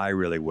fly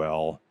really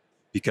well,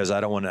 because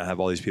I don't want to have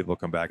all these people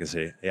come back and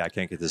say, hey, I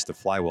can't get this to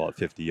fly well at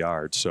 50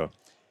 yards. So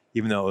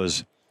even though it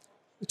was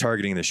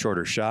targeting the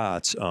shorter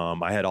shots,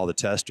 I had all the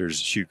testers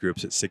shoot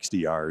groups at 60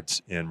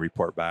 yards and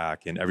report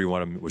back, and every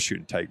one of them was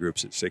shooting tight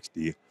groups at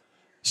 60.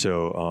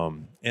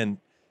 So and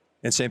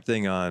same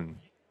thing on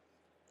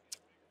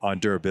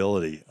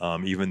durability.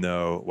 Even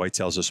though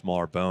whitetail's a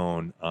smaller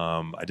bone,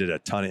 I did a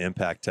ton of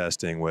impact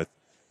testing with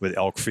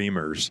elk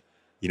femurs,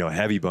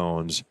 heavy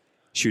bones,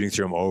 shooting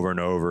through them over and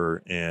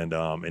over, and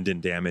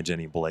didn't damage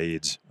any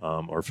blades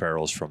or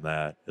ferrules from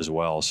that as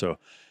well. So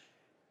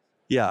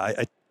yeah,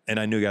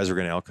 I knew guys were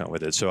going to elk hunt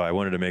with it. So I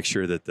wanted to make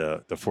sure that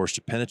the force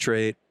to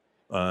penetrate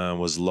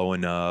was low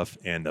enough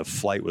and the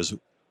flight was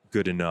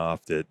good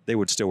enough that they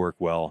would still work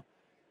well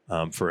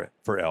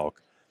for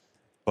elk.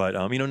 But,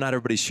 not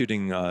everybody's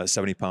shooting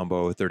 70-pound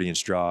bow with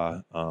 30-inch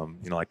draw,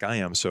 like I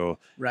am. So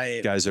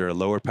guys that are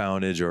lower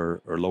poundage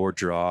or lower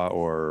draw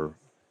or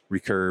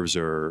recurves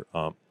or,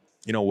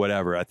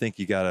 whatever, I think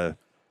you gotta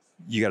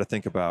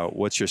think about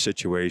what's your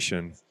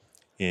situation.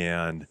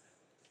 And,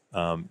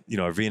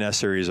 our V&S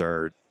series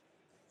are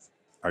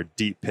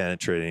deep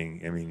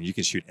penetrating. I mean, you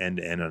can shoot end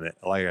to end on it.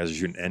 A lot of guys are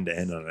shooting end to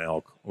end on an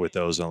elk with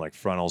those on like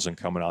frontals and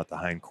coming out the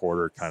hind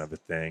quarter kind of a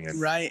thing.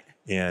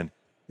 And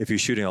if you're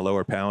shooting a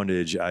lower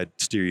poundage, I'd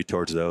steer you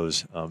towards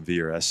those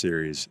VRS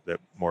series, that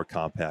more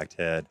compact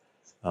head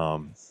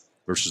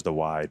versus the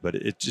wide. But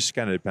it just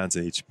kind of depends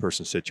on each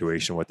person's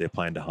situation, what they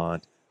plan to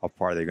hunt, how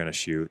far they're going to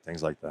shoot,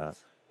 things like that.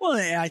 Well,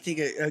 I think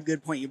a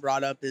good point you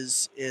brought up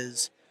is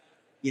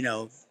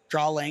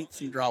draw length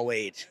and draw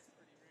weight.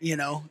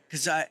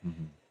 Because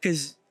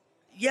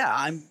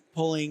I'm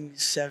pulling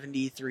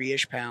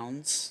 73-ish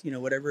pounds,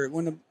 whatever,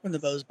 when the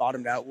bow's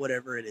bottomed out,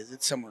 whatever it is,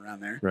 it's somewhere around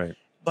there. Right.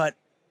 But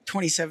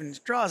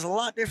 27-inch draw is a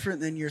lot different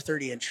than your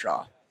 30-inch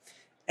draw.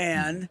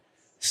 And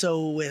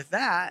so with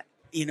that,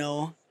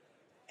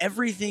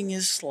 everything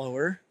is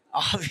slower,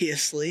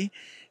 obviously,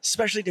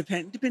 especially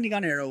depending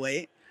on arrow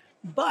weight.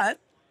 But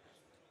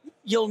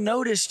you'll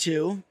notice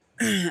too,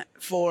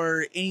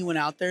 for anyone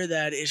out there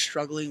that is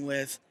struggling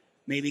with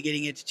maybe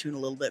getting it to tune a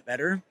little bit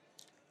better,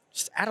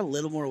 just add a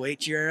little more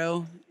weight to your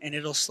arrow and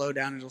it'll slow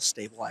down, it'll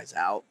stabilize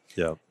out.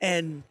 Yeah.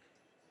 And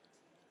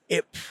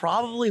it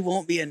probably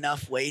won't be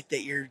enough weight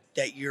that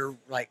you're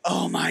like,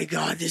 oh my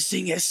God, this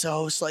thing is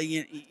so slow.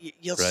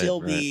 You'll Right, still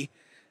right. be,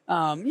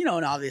 you know,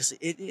 and obviously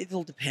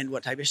it'll depend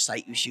what type of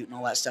sight you shoot and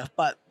all that stuff.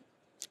 But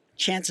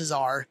chances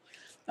are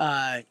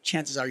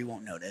you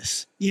won't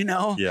notice, you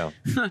know? Yeah.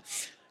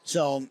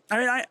 So, I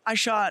mean, I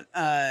shot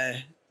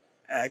a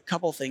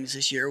couple things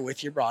this year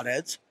with your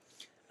broadheads.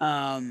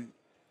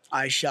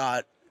 I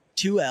shot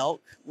 2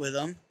 elk with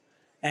them,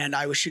 and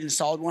I was shooting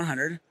solid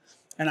 100,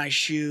 and I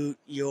shoot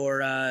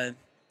your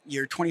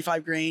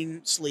 25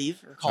 grain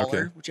sleeve or collar,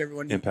 Okay. whichever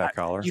one Impact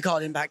collar. you call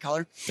it, impact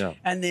collar. Yeah.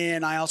 And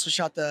then I also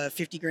shot the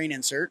 50 grain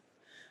insert,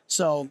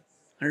 so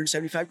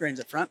 175 grains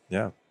up front.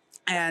 Yeah.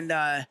 And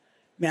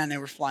man, they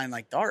were flying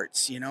like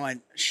darts. You know, I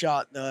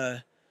shot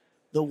the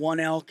one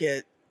elk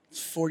at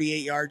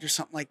 48 yards or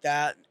something like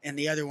that, and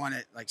the other one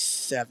at like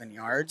 7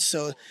 yards.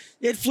 So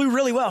it flew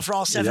really well for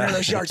all 7 of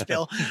those yards,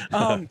 Bill.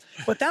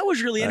 But that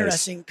was really Nice.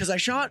 interesting because I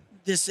shot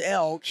this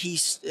elk.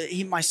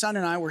 My son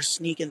and I were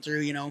sneaking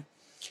through, you know,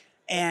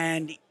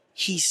 and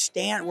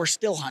we're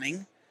still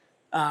hunting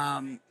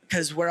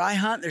because where I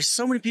hunt, there's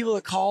so many people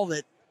that call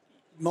that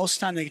most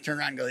of the time they can turn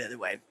around and go the other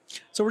way.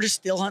 So we're just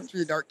still hunting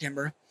through the dark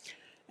timber.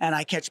 And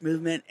I catch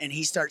movement, and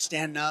he starts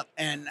standing up,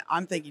 and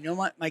I'm thinking, you know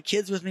what? My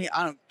kid's with me.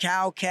 I don't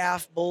cow,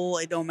 calf, bull.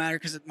 It don't matter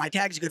because my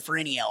tag's good for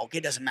any elk.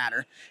 It doesn't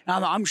matter.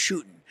 And I'm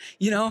shooting,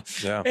 you know.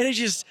 Yeah. And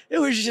it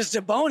was just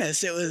a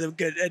bonus. It was a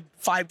good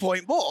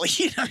 5-point bull,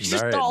 you know,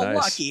 just Right, all nice.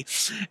 lucky.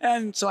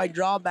 And so I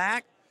draw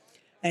back,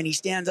 and he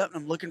stands up,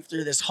 and I'm looking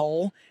through this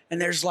hole, and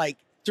there's like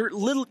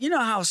little, you know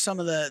how some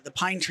of the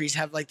pine trees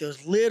have like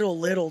those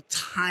little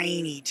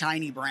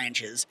tiny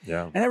branches.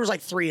 Yeah. And there was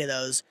like 3 of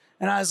those.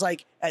 And I was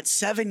like, at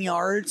 7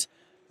 yards,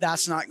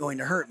 that's not going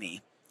to hurt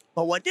me.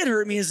 But what did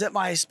hurt me is that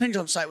my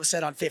pendulum sight was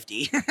set on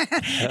 50.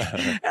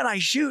 And I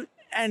shoot,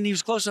 and he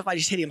was close enough, I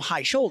just hit him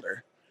high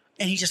shoulder.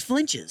 And he just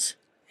flinches.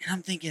 And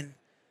I'm thinking,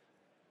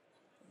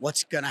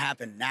 what's going to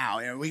happen now?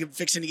 You know, we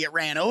fixing to get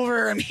ran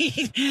over. I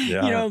mean,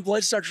 Yeah. you know,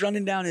 blood starts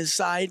running down his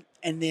side.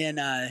 And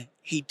then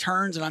he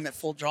turns, and I'm at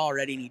full draw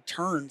already. And he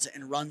turns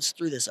and runs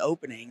through this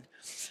opening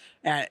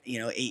at,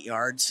 8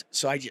 yards.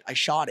 So I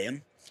shot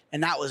him.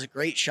 And that was a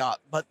great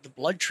shot, but the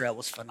blood trail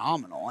was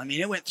phenomenal. I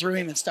mean, it went through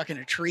him and stuck in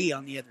a tree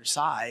on the other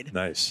side.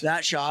 Nice.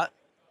 That shot,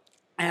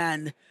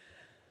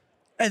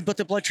 but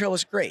the blood trail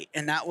was great,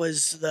 and that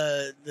was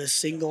the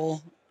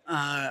single,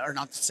 or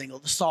not the single,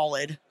 the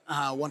solid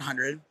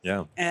 100.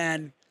 Yeah.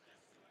 And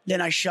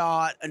then I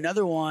shot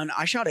another one.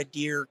 I shot a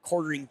deer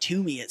quartering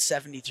to me at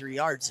 73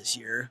 yards this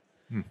year.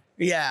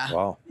 Yeah.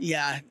 Wow.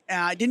 Yeah.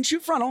 I didn't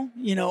shoot frontal.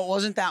 You know, it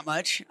wasn't that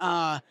much,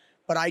 but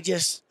I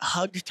just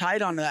hugged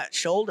tight onto that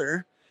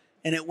shoulder.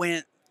 And it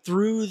went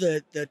through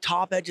the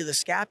top edge of the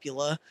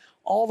scapula,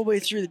 all the way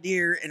through the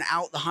deer and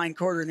out the hind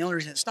quarter. And the only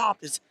reason it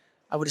stopped is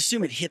I would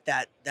assume it hit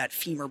that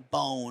femur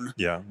bone.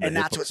 Yeah. And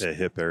that's what's the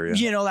hip area.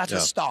 You know, that's Yeah.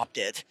 what stopped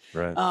it.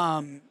 Right.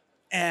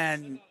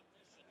 And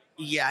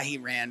yeah, he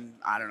ran,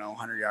 I don't know,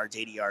 100 yards,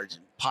 80 yards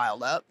and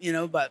piled up, you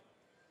know, but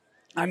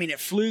I mean, it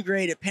flew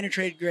great. It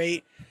penetrated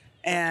great.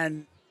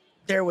 And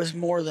there was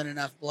more than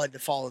enough blood to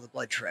follow the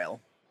blood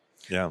trail.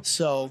 Yeah.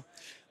 So,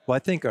 Well, I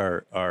think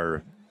our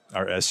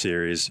S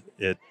series,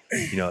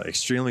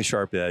 extremely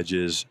sharp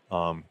edges.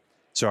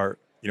 So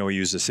we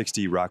use the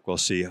 60 Rockwell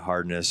C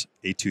hardness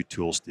A2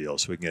 tool steel,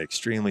 so we can get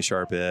extremely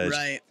sharp edge.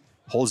 right.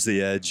 Holds the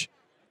edge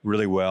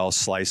really well,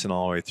 slicing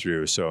all the way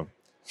through. So,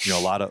 a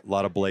lot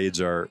of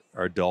blades are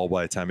dull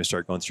by the time you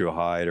start going through a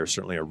hide or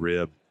certainly a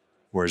rib,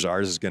 whereas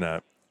ours is going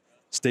to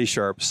stay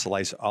sharp,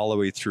 slice all the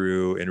way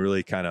through, and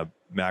really kind of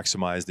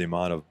maximize the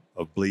amount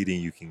of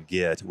bleeding you can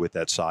get with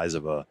that size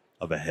of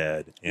a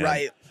head. And,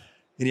 Right.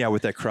 And yeah,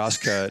 with that cross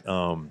cut,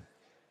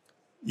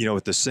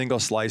 with the single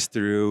slice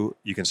through,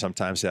 you can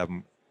sometimes have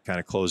them kind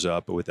of close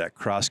up, but with that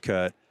cross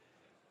cut,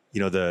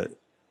 the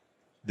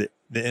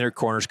inner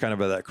corners kind of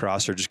that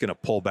cross are just going to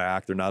pull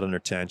back. They're not under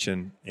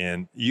tension.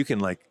 And you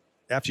can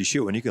after you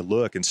shoot one, you can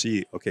look and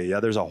see, okay, yeah,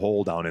 there's a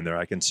hole down in there.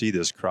 I can see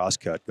this cross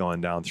cut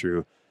going down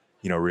through,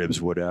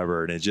 ribs,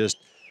 whatever. And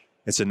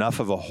it's enough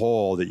of a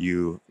hole that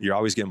you're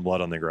always getting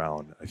blood on the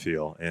ground, I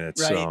feel. And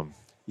it's, Right.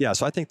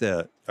 So I think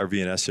that our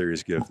VNS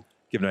series give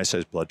nice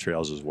sized blood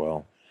trails as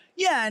well.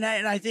 Yeah, and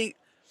I think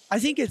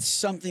it's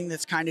something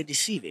that's kind of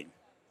deceiving.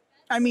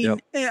 I mean,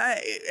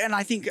 and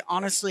I think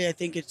honestly, I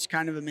think it's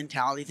kind of a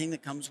mentality thing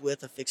that comes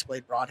with a fixed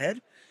blade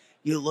broadhead.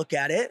 You look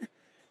at it,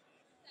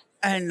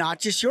 and not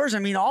just yours. I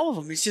mean, all of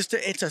them. It's just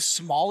it's a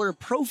smaller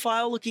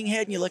profile looking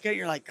head, and you look at it,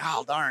 you're like,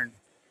 oh darn,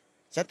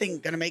 is that thing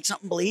gonna make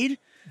something bleed?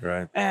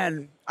 Right.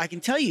 And I can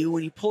tell you,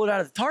 when you pull it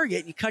out of the target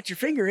and you cut your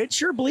finger, it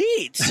sure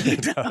bleeds.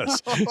 It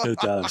does. It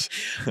does.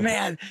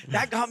 Man,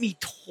 that got me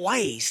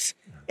twice.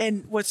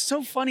 And what's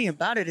so funny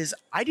about it is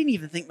I didn't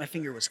even think my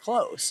finger was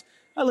close.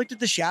 I looked at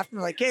the shaft and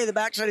was like, hey, the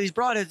backside of these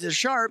broadheads is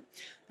sharp.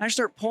 And I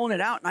start pulling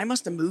it out, and I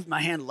must have moved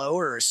my hand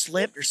lower or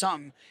slipped or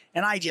something.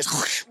 And I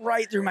just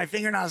right through my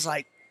finger, and I was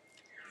like,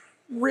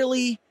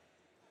 really?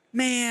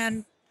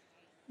 Man,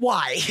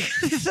 why?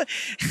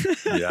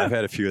 Yeah, I've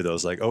had a few of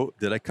those. Like, oh,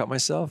 did I cut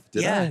myself?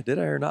 Did I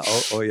or not?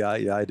 Oh,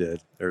 yeah, I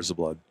did. There's the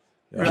blood.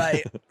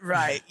 Right,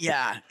 right.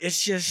 Yeah.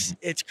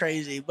 It's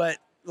crazy. But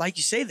like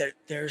you say,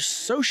 they're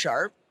so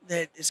sharp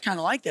that it's kind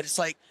of like that. It's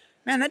like,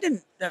 man,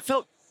 that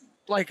felt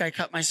like I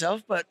cut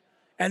myself, but,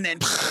 and then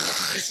it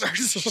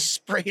starts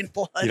spraying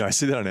blood. I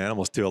see that on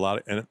animals too.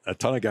 And a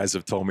ton of guys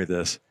have told me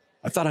this.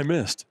 I thought I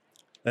missed.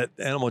 That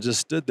animal just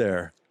stood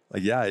there.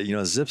 Like, yeah,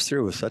 it zips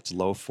through with such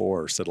low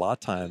force that a lot of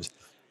times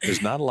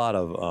there's not a lot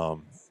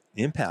of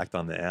impact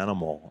on the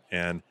animal.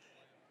 And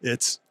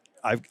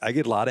I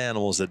get a lot of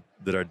animals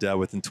that are dead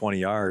within 20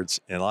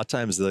 yards. And a lot of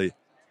times they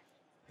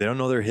don't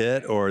know they're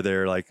hit, or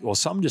they're like, well,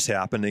 something just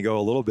happened. They go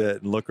a little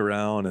bit and look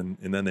around and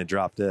then they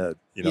drop dead,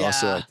 Yeah.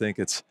 So I think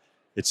it's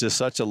just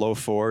such a low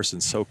force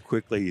and so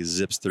quickly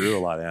zips through a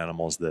lot of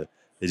animals that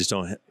they just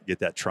don't get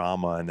that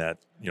trauma and that,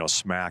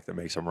 smack that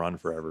makes them run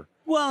forever.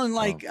 Well, and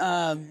like,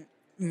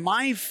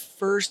 my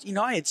first,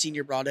 I had seen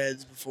your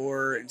broadheads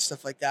before and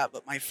stuff like that,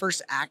 but my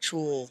first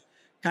actual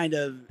kind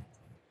of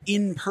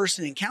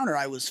in-person encounter,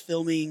 I was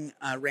filming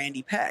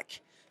Randy Peck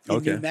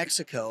in New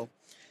Mexico,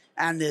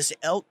 and this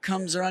elk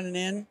comes running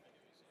in,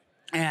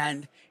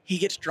 and he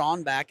gets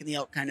drawn back, and the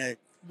elk kind of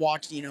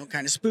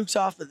kind of spooks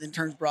off, but then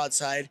turns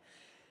broadside,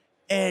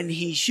 and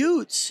he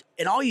shoots,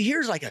 and all you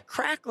hear is like a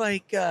crack,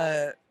 like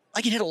it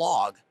hit a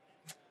log,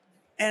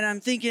 and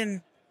I'm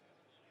thinking,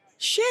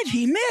 shit,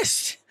 he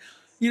missed.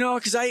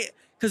 Because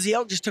the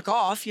elk just took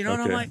off, and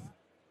I'm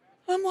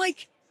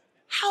like,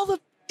 how the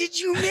did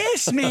you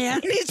miss,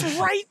 man? It's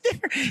right there,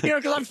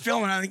 because I'm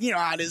filming. I'm like,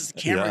 how it is the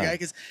camera guy,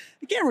 because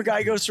the camera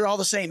guy goes through all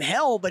the same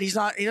hell, but he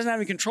doesn't have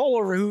any control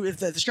over if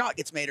the shot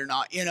gets made or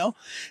not, And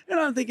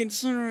I'm thinking,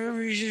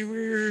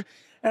 and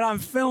I'm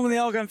filming the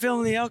elk,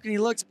 and he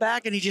looks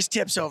back and he just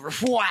tips over,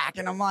 whack,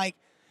 and I'm like,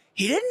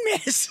 he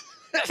didn't miss,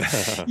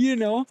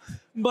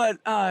 But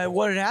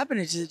what had happened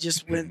is it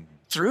just went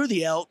through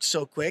the elk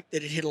so quick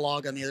that it hit a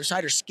log on the other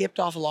side or skipped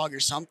off a log or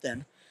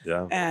something.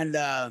 Yeah. And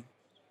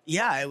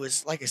it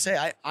was like I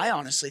say, I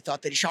honestly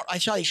thought that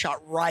he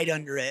shot right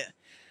under it.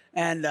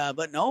 And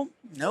but no,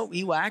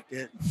 he whacked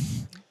it.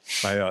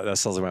 That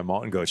sounds like my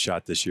mountain goat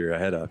shot this year. I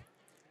had a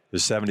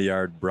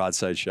 70-yard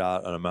broadside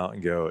shot on a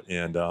mountain goat,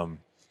 and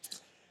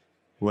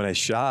when I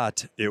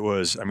shot, it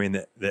was,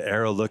 the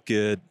arrow looked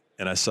good,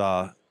 and I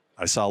saw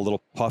a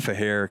little puff of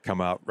hair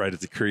come out right at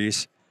the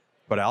crease.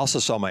 But I also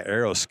saw my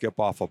arrow skip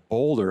off a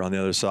boulder on the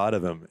other side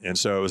of him. And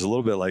so it was a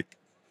little bit like,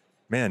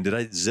 man, did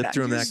I zip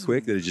through him that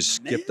quick? Did it just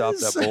skipped off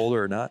that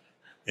boulder or not?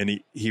 And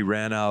he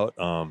ran out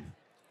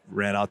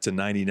to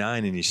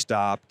 99, and he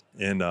stopped,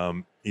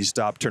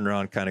 turned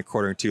around kind of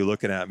quartering to,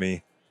 looking at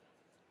me.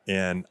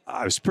 And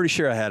I was pretty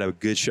sure I had a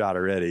good shot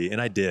already. And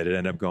I did. It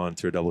ended up going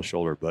through a double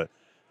shoulder. But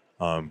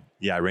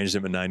I ranged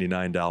him at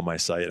 99 down my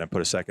sight, and I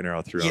put a second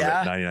arrow through him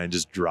at 99,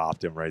 just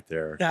dropped him right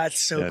there. That's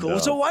so cool.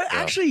 So what?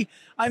 Actually,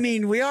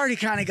 we already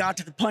kind of got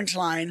to the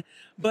punchline,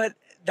 but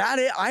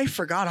I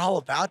forgot all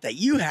about that.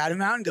 You had a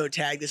mountain goat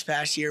tag this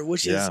past year,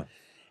 which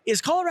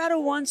is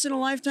Colorado once in a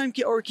lifetime,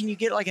 or can you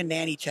get like a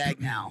nanny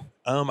tag now?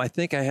 I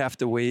think I have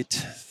to wait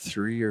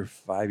 3 or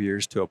 5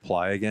 years to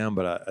apply again,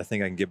 but I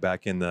think I can get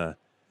back in and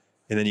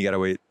then you got to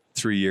wait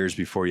 3 years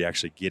before you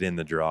actually get in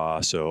the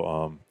draw.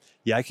 So,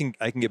 I can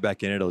get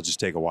back in it. It'll just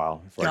take a while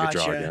before I can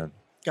draw again.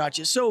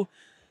 Gotcha. So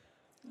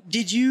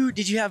did you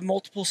have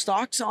multiple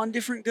stocks on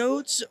different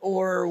goats,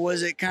 or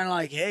was it kind of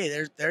like,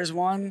 hey, there's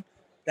one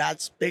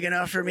that's big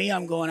enough for me,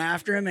 I'm going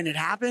after him, and it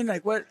happened?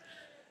 Like what?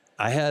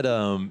 I had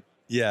I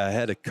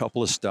had a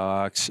couple of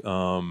stocks,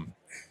 and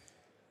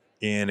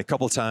a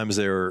couple of times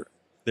they were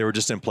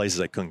just in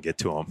places I couldn't get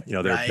to them. They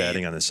were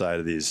bedding on the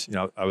side of these.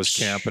 I was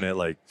camping at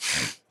like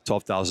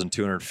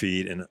 12,200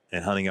 feet and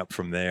hunting up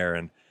from there,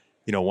 and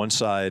one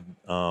side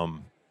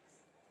of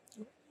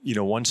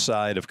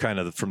kind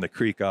of from the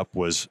creek up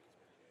was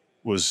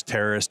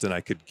terraced, and I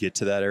could get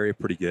to that area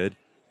pretty good,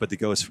 but the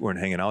goats weren't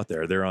hanging out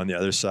there. They're on the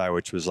other side,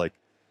 which was like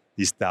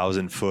these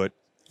 1,000-foot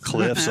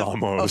cliffs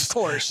almost, of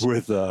course,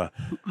 with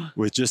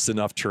just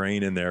enough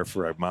terrain in there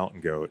for a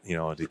mountain goat,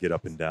 to get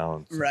up and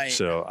down. Right.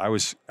 So I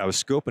was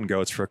scoping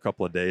goats for a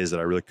couple of days that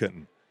I really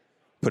couldn't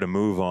put a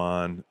move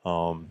on.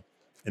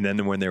 And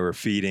then when they were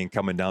feeding,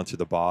 coming down through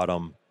the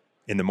bottom,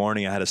 in the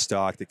morning, I had a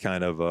stock that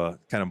kind of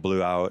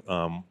blew out.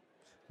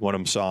 One of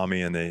them saw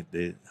me, and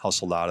they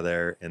hustled out of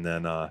there. And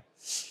then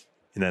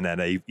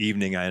that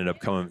evening, I ended up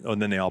coming. Oh,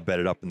 and then they all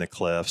bedded up in the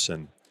cliffs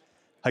and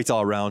hiked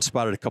all around.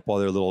 Spotted a couple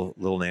other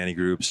little nanny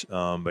groups,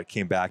 but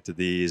came back to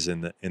these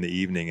in the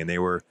evening, and they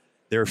were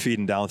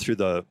feeding down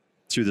through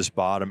this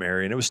bottom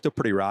area, and it was still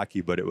pretty rocky,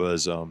 but it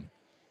was an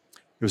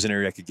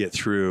area I could get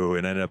through,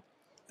 and ended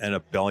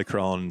up belly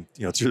crawling,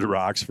 through the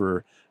rocks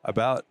for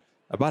about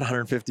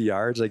 150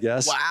 yards, I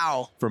guess.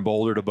 Wow. From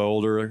boulder to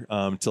boulder,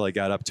 till I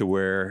got up to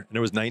and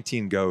there was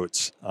 19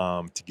 goats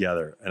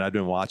together, and I'd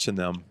been watching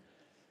them.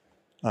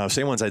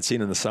 Same ones I'd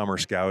seen in the summer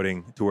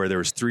scouting, to where there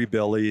was 3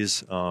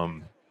 billies,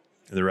 and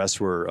the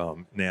rest were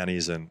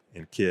nannies and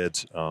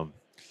kids. But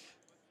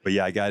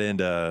yeah, I got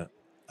in,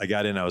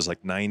 I was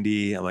like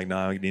 90. I'm like, no,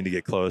 I need to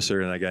get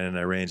closer. And I got in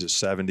a range of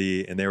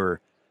 70, and I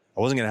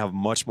wasn't going to have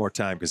much more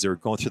time, because they were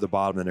going through the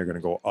bottom, and they're going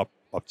to go up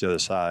to the other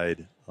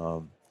side.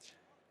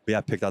 But yeah,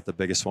 I picked out the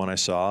biggest one I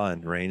saw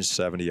and ranged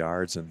 70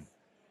 yards and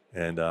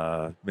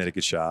made a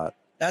good shot.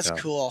 That's Yeah.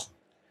 cool.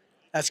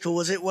 That's cool.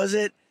 Was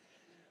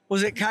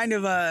it kind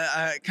of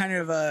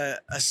a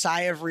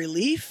sigh of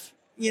relief?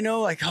 You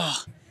know, like,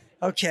 oh,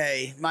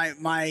 okay,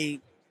 my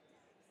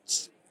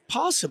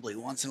possibly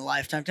once in a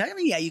lifetime tag. I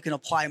mean, yeah, you can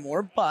apply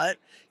more, but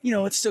you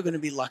know, it's still going to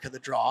be luck of the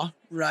draw,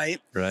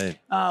 right? Right.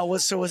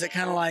 Was it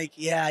kind of like,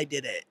 yeah, I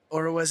did it,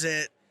 or was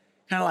it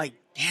kind of like,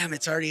 damn,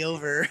 it's already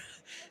over?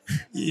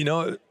 You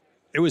know,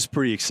 it was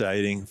pretty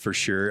exciting for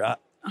sure.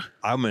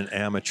 I'm an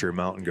amateur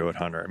mountain goat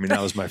hunter. I mean,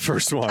 that was my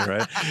first one,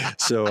 right?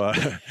 So,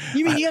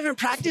 You mean you haven't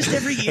practiced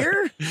every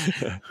year?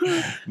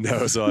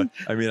 no. So,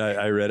 I mean,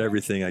 I read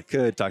everything I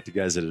could, talked to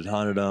guys that had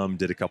hunted them,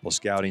 did a couple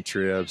scouting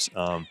trips.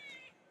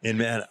 And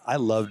man, I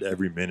loved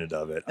every minute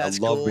of it. That's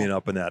I love cool. being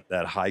up in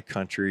that high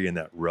country and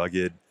that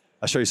rugged.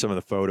 I'll show you some of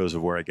the photos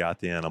of where I got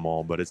the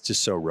animal, but it's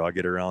just so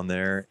rugged around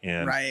there.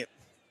 And, Right.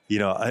 you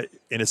know,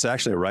 and it's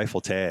actually a rifle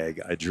tag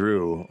I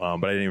drew, but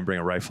I didn't even bring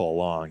a rifle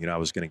along. You know, I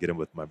was going to get him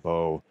with my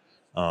bow.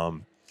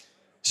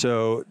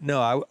 So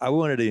no, I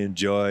wanted to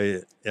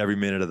enjoy every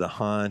minute of the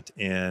hunt.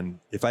 And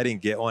if I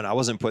didn't get one, I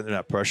wasn't putting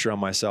that pressure on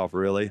myself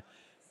really.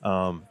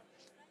 I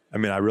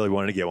mean, I really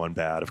wanted to get one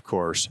bad, of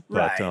course,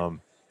 but, Right.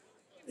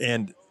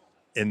 and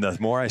the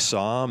more I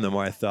saw them, the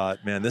more I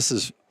thought, man, this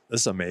is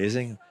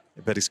amazing,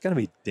 but it's going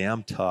to be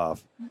damn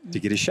tough to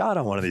get a shot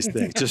on one of these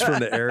things just from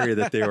the area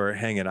that they were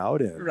hanging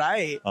out in.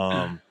 Right.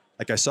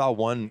 Like I saw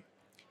one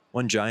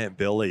giant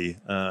billy,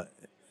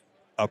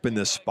 up in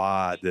this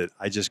spot that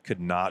I just could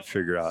not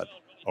figure out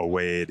a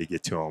way to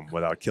get to him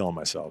without killing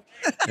myself.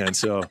 And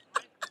so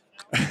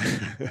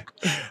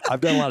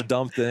I've done a lot of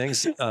dumb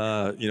things, you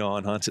know,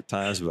 on hunts at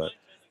times, but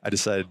I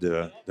decided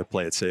to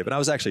play it safe. And I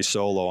was actually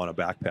solo on a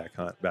backpack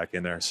hunt back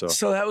in there. So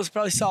So that was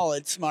probably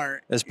solid,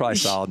 smart. it's probably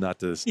solid not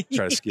to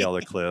try to scale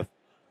the cliff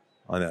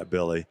on that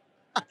billy.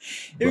 But-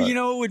 You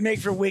know, it would make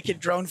for wicked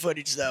drone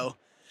footage, though.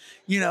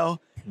 You know,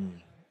 Hmm.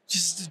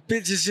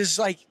 just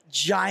like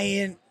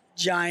giant,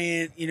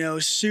 you know,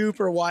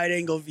 super wide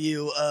angle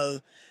view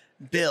of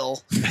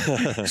Bill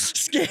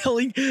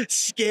scaling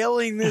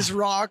this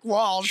rock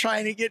wall,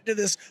 trying to get to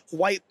this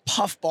white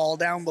puffball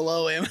down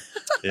below him.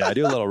 Yeah, I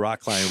do a little rock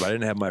climbing, but I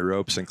didn't have my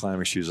ropes and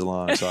climbing shoes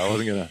along, so I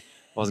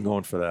wasn't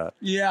going for that.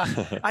 Yeah,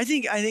 I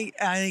think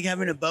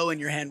having a bow in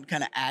your hand would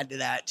kind of add to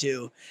that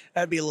too.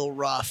 That'd be a little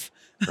rough.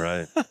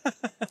 Right.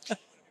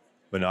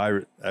 But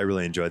no, I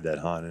really enjoyed that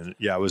hunt, and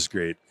yeah, it was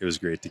great. It was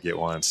great to get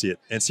one and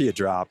see it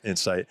drop in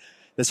sight.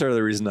 That's sort of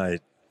the reason I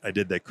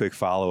did that quick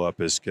follow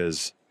up, is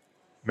because,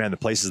 man, the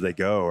places they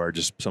go are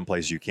just some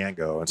places you can't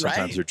go, and sometimes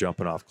Right. they're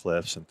jumping off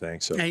cliffs and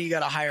things. So Now you got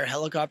to hire a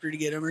helicopter to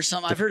get them or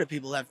something. I've heard of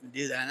people having to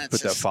do that. And that's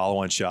put that just,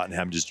 follow-on shot and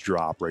have them just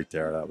drop right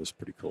there. That was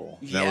pretty cool.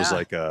 And that was Yeah.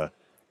 like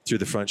through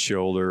the front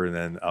shoulder and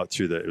then out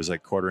through it was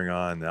like quartering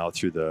on and out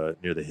through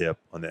near the hip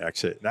on the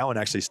exit. That one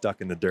actually stuck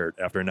in the dirt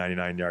after a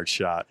 99-yard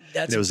shot.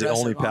 that's And it was the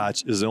only impressive, huh?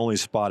 patch, it was the only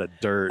spot of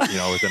dirt, you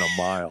know, within a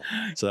mile.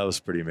 So that was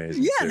pretty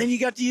amazing. Yeah, too. and then you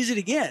got to use it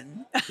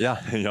again. Yeah,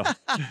 you know.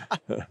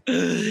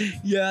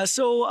 Yeah.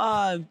 So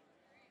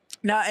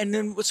now and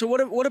then, so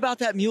what about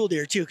that mule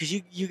deer too? Because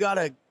you got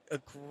a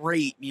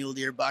great mule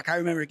deer buck. I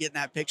remember getting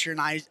that picture, and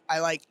I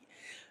like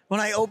when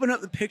I opened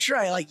up the picture,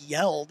 I like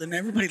yelled, and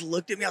everybody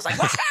looked at me. I was like,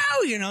 "Wow!"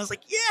 You know, I was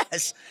like,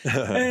 "Yes!"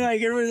 And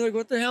like everybody's like,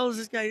 "What the hell is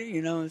this guy doing?"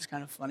 You know, it's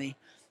kind of funny,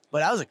 but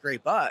that was a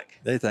great buck.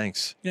 Hey,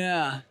 thanks.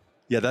 Yeah.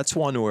 Yeah, that's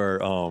one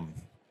where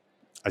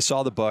I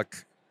saw the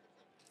buck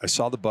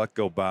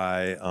go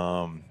by,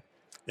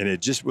 and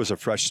it just was a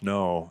fresh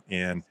snow,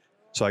 and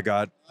so I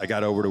got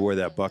over to where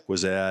that buck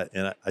was at,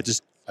 and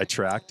I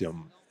tracked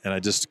him, and I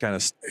just kind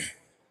of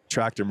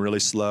tracked him really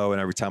slow, and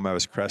every time I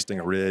was cresting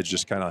a ridge,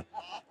 just kind of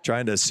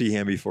trying to see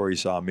him before he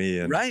saw me,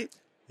 and Right.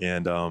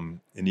 and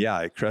yeah,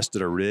 I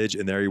crested a ridge,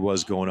 and there he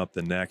was going up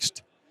the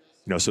next,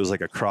 you know, so it was like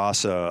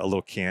across a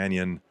little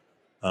canyon.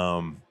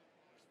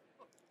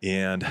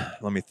 And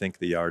let me think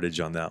the yardage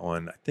on that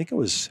one. I think it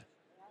was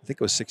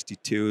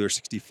 62 or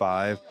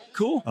 65.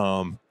 Cool.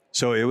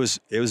 So it was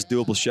a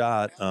doable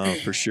shot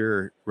for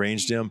sure.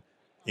 Ranged him,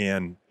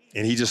 and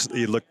he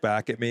looked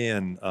back at me,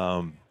 and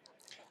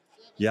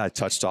yeah, I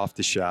touched off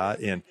the shot,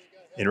 and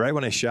right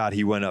when I shot,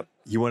 he went up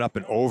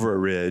and over a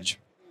ridge.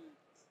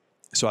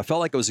 So I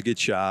felt like it was a good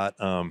shot.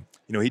 You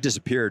know, he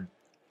disappeared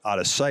out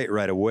of sight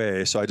right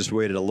away. So I just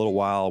waited a little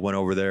while, went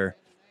over there,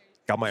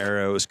 got my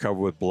arrow, it was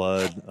covered with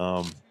blood.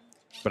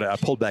 But I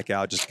pulled back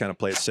out just to kind of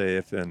play it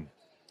safe, and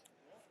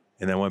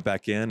then went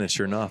back in, and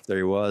sure enough, there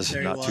he was,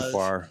 There he not too was.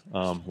 far,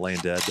 laying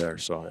dead there.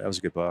 So that was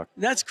a good buck.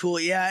 That's cool.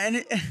 Yeah,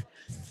 and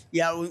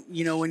yeah,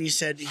 you know, when you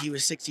said he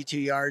was 62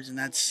 yards, and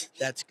that's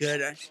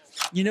good.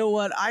 You know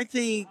what? I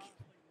think,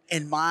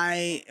 in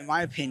my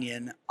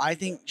opinion, I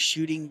think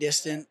shooting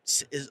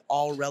distance is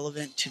all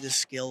relevant to the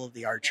skill of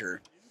the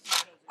archer.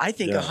 I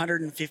think Yeah.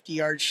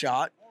 150-yard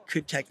shot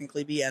could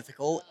technically be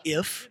ethical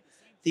if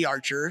the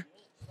archer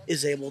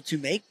is able to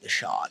make the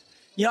shot.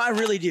 You know, I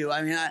really do.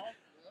 I mean,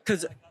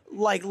 because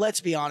like,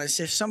 let's be honest,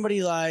 if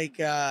somebody like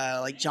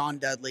John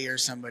Dudley or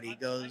somebody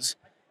goes,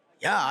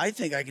 yeah, I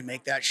think I can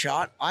make that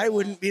shot. I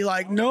wouldn't be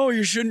like, no,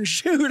 you shouldn't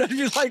shoot. I'd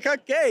be like,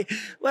 okay,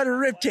 let her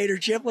rip, Tater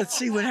Chip. Let's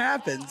see what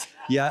happens.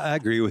 Yeah, I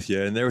agree with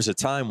you. And there was a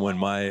time when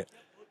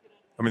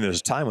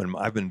there's a time when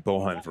I've been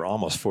bow hunting for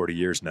almost 40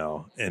 years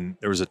now. And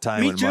there was a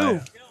time Me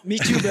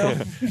too, Bill.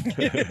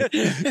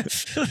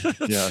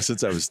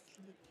 Since I was,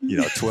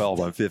 12,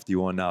 I'm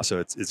 51 now. So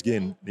it's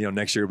getting,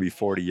 next year will be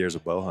 40 years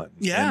of bow hunting.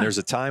 Yeah. And there's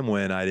a time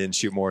when I didn't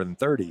shoot more than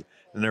 30.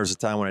 And there was a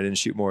time when I didn't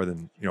shoot more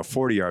than,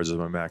 40 yards as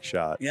my max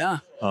shot. Yeah.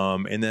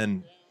 And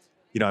then,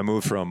 I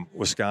moved from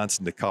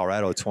Wisconsin to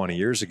Colorado 20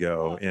 years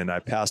ago, and I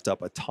passed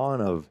up a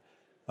ton of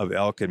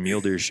elk and mule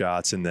deer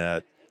shots in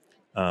that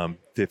 50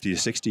 to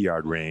 60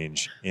 yard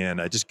range.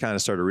 And I just kind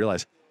of started to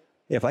realize,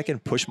 hey, if I can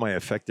push my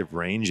effective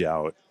range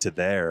out to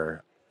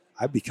there,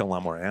 I'd be killing a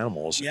lot more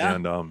animals. Yeah.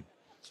 And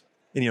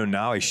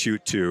now I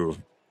sight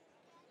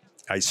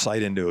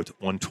into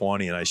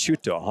 120 and I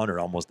shoot to 100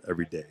 almost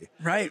every day.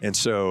 Right. And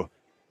so,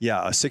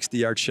 yeah, a 60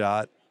 yard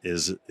shot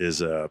is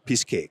a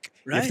piece of cake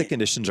if the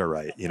conditions are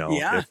right.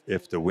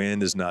 If the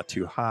wind is not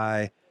too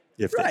high,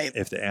 if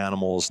the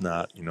animal's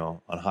not,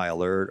 on high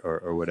alert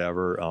or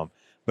whatever.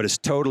 But it's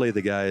totally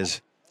the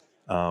guys,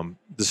 the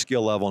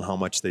skill level and how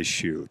much they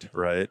shoot.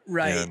 Right.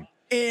 Right.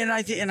 And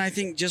I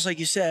think just like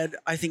you said,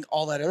 I think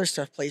all that other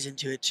stuff plays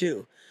into it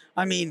too.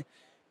 I mean,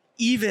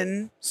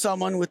 even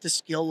someone with the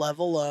skill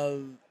level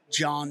of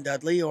John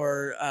Dudley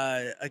or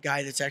a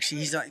guy that's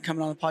he's not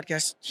coming on the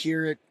podcast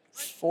here at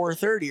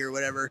 4:30 or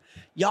whatever,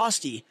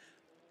 Yosty,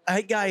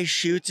 that guy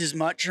shoots as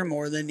much or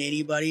more than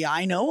anybody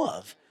I know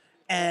of.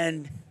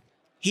 And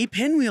he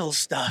pinwheels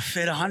stuff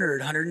at 100,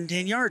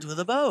 110 yards with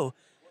a bow.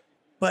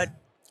 But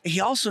he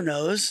also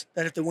knows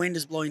that if the wind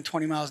is blowing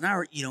 20 miles an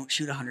hour, you don't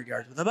shoot 100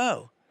 yards with a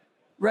bow.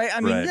 Right?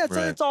 I mean,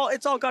 it's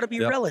all got to be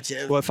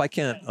relative. Well, if I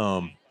can't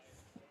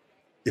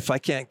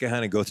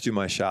kind of go through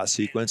my shot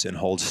sequence and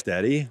hold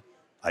steady,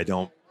 I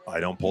don't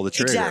pull the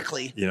trigger.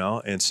 Exactly.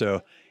 And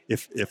so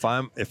if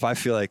I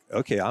feel like,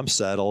 okay, I'm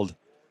settled,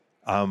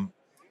 I'm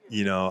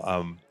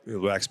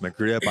relax my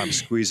grip, I'm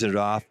squeezing it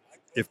off.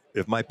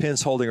 If my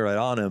pin's holding right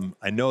on him,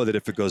 I know that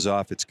if it goes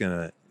off, it's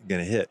gonna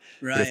hit.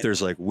 Right. But if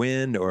there's like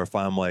wind, or if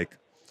I'm like,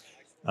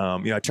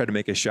 I tried to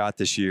make a shot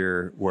this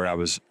year where I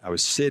was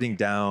sitting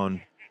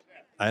down.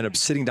 I ended up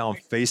sitting down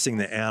facing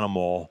the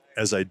animal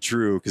as I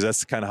drew, because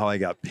that's kind of how I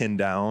got pinned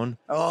down.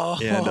 Oh.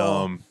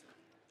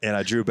 And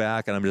I drew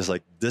back, and I'm just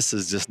like, this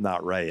is just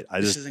not right.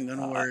 This isn't going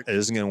to work. It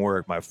isn't going to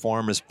work. My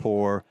form is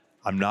poor.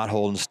 I'm not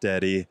holding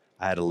steady.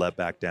 I had to let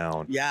back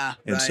down. Yeah.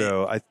 And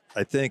so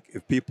I think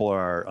if people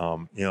are,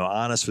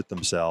 honest with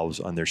themselves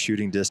on their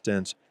shooting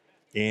distance,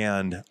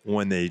 and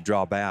when they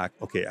draw back,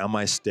 okay, am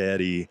I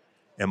steady?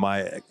 Am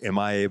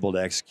I able to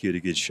execute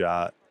a good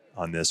shot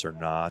on this or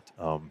not?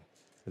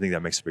 I think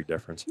that makes a big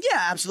difference.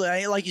 Yeah,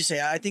 absolutely. Like you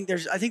say, I think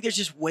there's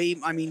just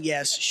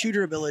yes,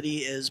 shooter ability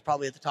is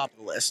probably at the top of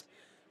the list,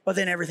 but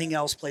then everything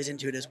else plays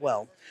into it as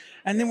well.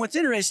 And then what's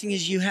interesting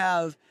is you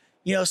have,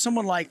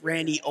 someone like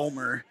Randy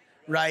Omer,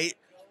 right?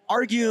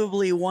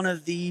 Arguably one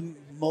of the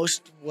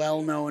most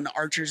well-known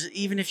archers,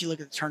 even if you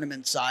look at the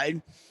tournament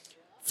side.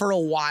 For a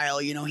while,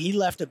 he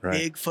left a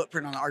big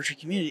footprint on the archery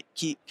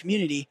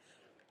community,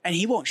 and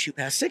he won't shoot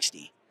past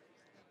 60.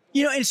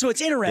 And so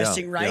it's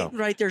interesting, right? Yeah.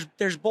 Right.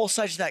 There's both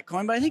sides of that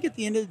coin. But I think at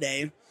the end of the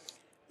day,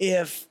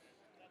 if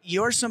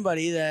you're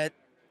somebody that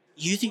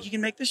you think you can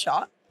make the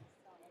shot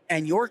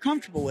and you're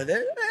comfortable with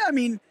it, I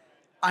mean,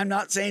 I'm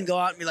not saying go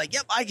out and be like,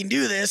 yep, I can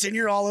do this, and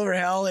you're all over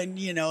hell, and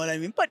you know what I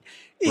mean? But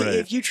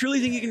if you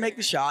truly think you can make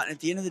the shot, and at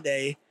the end of the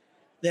day,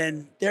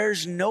 then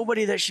there's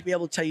nobody that should be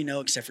able to tell you no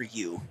except for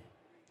you.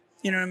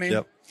 You know what I mean?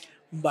 Yep.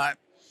 But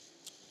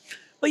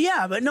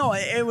no,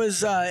 it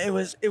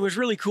was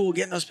really cool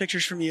getting those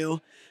pictures from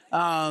you.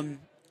 And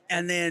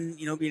then,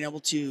 being able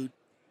to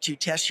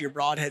test your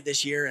broadhead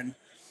this year and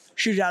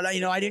shoot it out.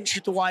 I didn't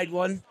shoot the wide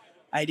one.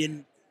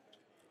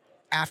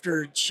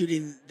 After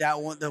shooting that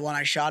one, the one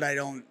I shot, I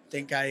don't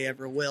think I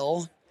ever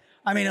will.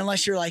 I mean,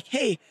 unless you're like,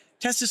 hey,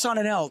 test this on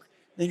an elk,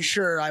 then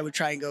sure, I would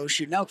try and go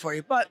shoot an elk for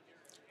you. But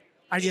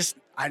I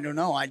don't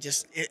know.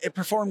 It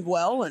performed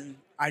well, and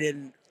I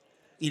didn't,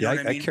 know what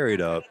I mean?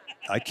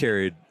 I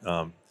carried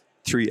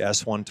 3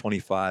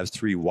 S125s,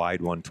 3 wide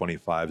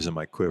 125s in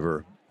my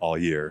quiver all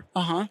year.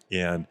 Uh-huh.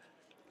 And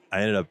I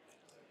ended up,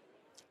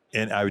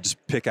 and I would just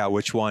pick out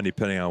which one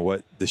depending on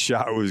what the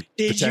shot was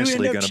potentially going to be.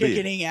 Did you end up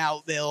chickening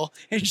out, Bill,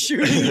 and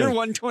shooting your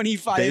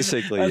 125?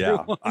 Basically,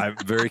 yeah. I'm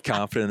very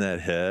confident in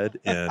that head.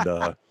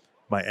 And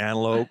my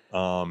antelope,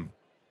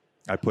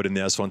 I put in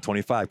the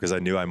S125 because I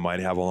knew I might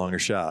have a longer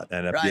shot. I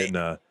ended up getting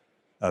a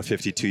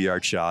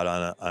 52-yard shot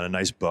on a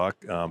nice buck,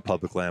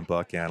 public land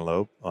buck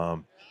antelope.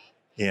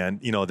 And,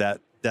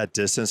 that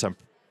distance,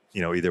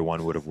 either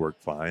one would have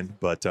worked fine.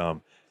 But,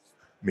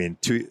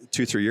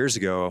 2-3 years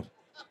ago,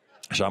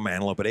 I shot my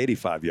antelope at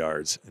 85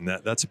 yards, and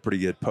that's a pretty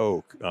good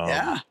poke.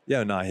 I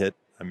hit.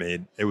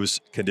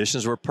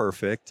 Conditions were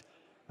perfect.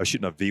 I was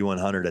shooting a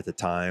V100 at the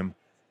time,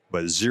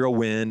 but 0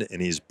 wind,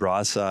 and he's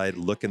broadside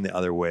looking the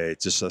other way,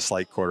 just a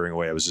slight quartering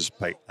away. It was just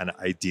like an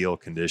ideal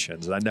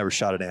conditions. And I never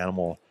shot an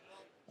animal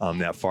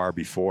that far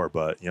before,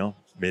 but,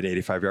 made an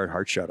 85-yard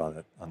hard shot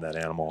on that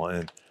animal.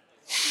 And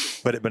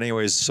but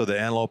anyways, so the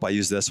antelope I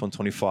used the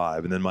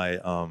S125, and then my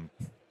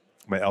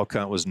elk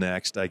hunt was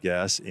next, I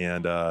guess.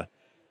 And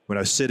when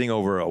I was sitting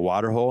over a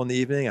water hole in the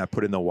evening, I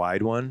put in the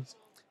wide one.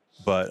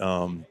 But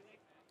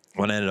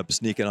when I ended up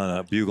sneaking on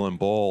a bugle and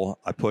bull,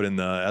 I put in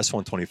the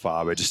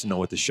S125. I just didn't know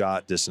what the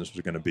shot distance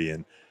was going to be,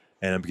 and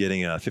I'm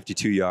getting a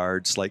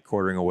 52-yard slight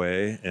quartering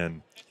away,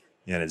 and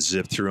it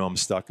zipped through him,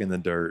 stuck in the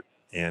dirt,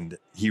 and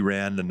he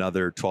ran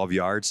another 12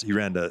 yards. He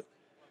ran to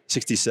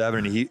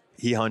 67, and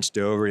he hunched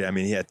over. I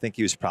mean, I think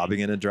he was probably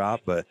going to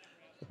drop, but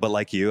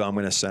like you, I'm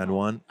going to send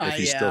one if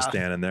he's still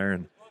standing there.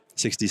 And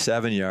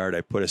 67-yard,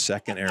 I put a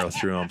second arrow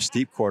through him,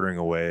 steep quartering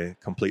away,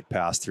 complete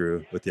pass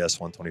through with the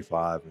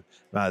S125.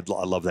 I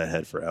love that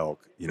head for elk,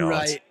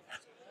 Right.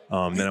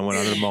 Then I went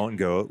under the mountain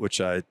goat, which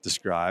I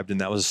described,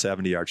 and that was a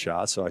 70-yard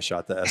shot. So I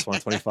shot the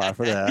S125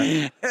 for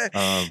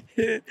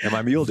that, and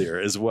my mule deer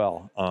as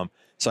well.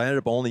 So I ended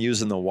up only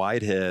using the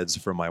wide heads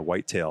for my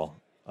whitetail.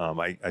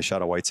 I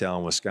shot a whitetail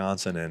in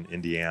Wisconsin and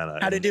Indiana.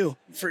 How'd it do?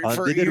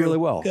 They did really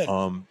well. Good.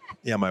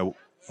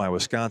 My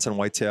Wisconsin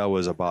whitetail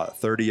was about a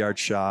 30-yard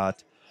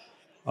shot.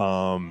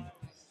 And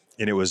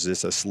it was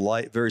just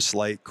a very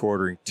slight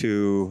quartering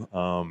too.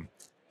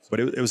 But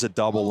it was a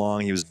double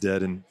long. He was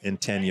dead in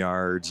 10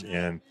 yards,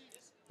 and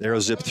the arrow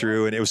zipped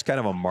through, and it was kind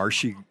of a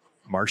marshy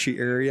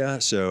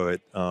area. So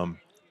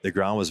the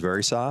ground was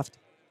very soft,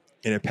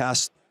 and it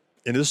passed,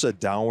 and this was a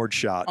downward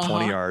shot,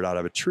 20 yard out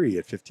of a tree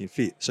at 15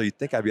 feet. So you'd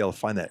think I'd be able to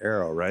find that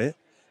arrow, right?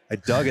 I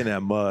dug in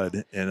that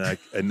mud, and I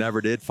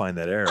never did find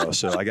that arrow.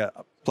 So I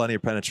got plenty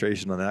of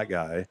penetration on that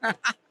guy.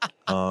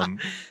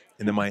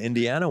 And then my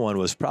Indiana one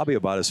was probably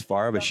about as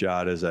far of a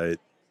shot as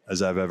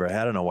I've ever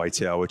had on a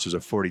whitetail, which was a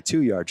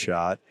 42-yard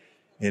shot.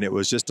 And it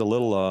was just a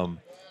little,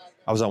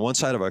 I was on one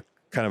side of a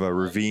kind of a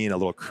ravine, a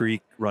little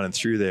creek running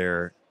through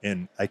there,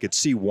 and I could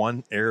see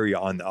one area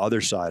on the other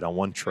side on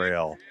one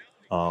trail.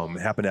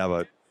 Happened to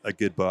have a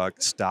good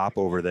buck stop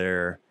over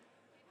there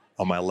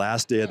on my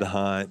last day of the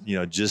hunt,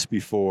 just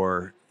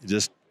before,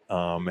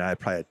 I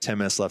probably had 10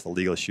 minutes left of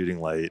legal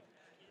shooting light.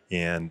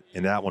 And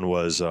that one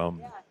was, so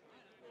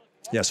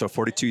a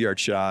 42-yard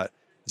shot,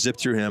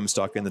 zipped through him,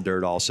 stuck in the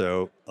dirt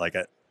also, like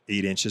at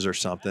 8 inches or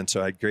something.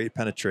 So I had great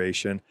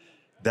penetration.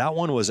 That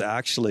one was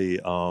actually,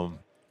 that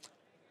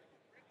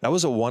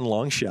was a one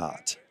long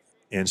shot.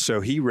 And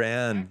so he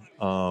ran,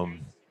 I want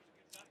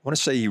to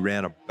say he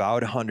ran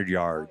about 100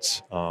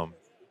 yards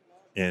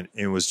and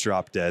was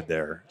dropped dead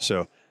there.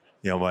 So,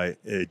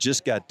 it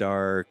just got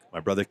dark. My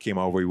brother came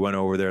over. We went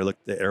over there,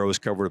 looked, the arrow was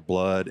covered with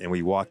blood, and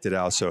we walked it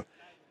out. So,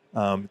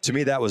 to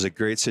me, that was a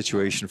great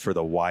situation for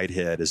the wide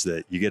head, is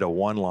that you get a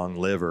one long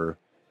liver,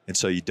 and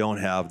so you don't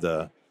have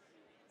the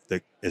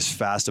as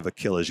fast of a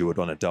kill as you would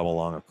on a double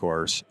long, of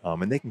course.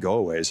 And they can go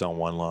a ways on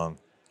one long.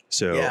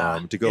 So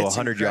to go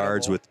 100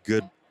 yards with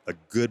a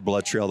good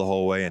blood trail the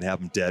whole way and have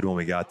them dead when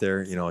we got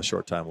there, a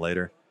short time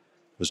later,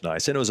 was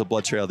nice. And it was a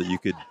blood trail that you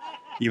could,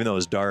 even though it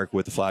was dark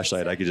with the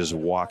flashlight, I could just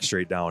walk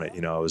straight down it.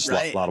 It was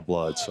a lot of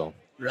blood. So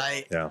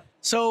right. Yeah.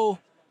 So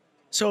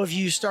have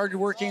you started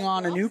working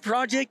on a new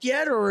project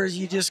yet, or is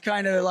you just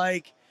kind of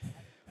like,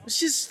 let's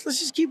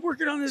just keep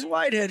working on this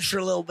whitehead for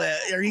a little bit,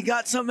 or you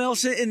got something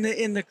else in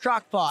the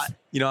crock pot?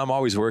 I'm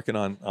always working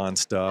on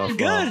stuff.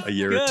 Good, a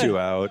year or two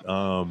out.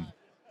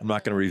 I'm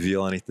not going to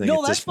reveal anything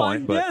at this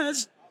point,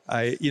 fine.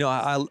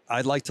 but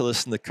I'd like to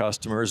listen to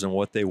customers and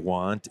what they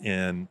want,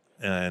 and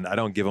I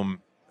don't give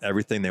them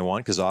everything they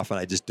want, because often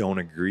I just don't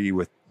agree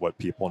with what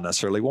people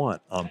necessarily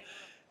want.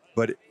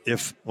 But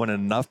when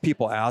enough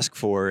people ask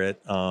for it,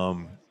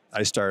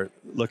 I start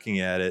looking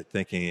at it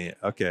thinking,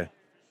 okay,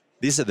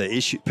 these are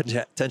the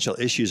potential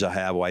issues I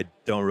have why I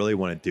don't really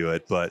want to do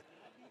it, but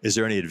is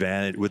there any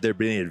advantage? Would there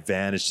be any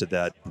advantage to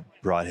that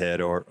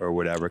broadhead or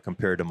whatever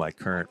compared to my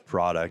current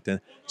product? And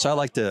so I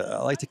like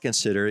to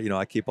consider,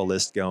 I keep a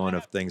list going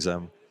of things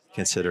I'm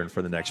considering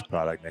for the next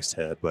product, next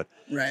head. But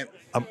right.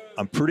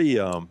 I'm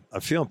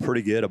feeling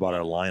pretty good about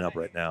our lineup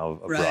right now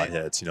of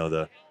broadheads.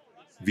 The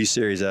V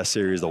series, S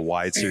series, the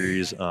wide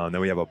series. Then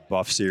we have a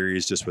buff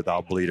series just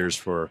without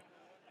bleeders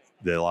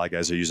that a lot of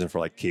guys are using for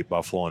like Cape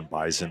Buffalo and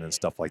bison and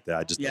stuff like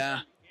that. Just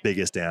the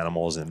biggest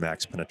animals and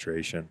max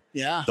penetration.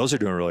 Yeah. Those are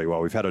doing really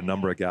well. We've had a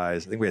number of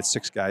guys. I think we had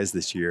 6 guys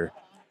this year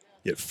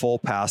get full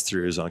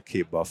pass-throughs on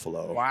Cape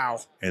Buffalo. Wow.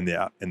 And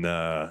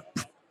the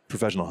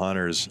professional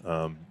hunters,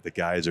 the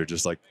guys are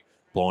just like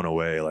blown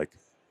away. Like,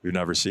 we've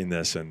never seen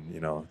this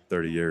in,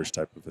 30 years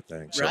type of a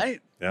thing. So,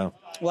 right. Yeah.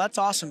 Well, that's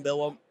awesome, Bill.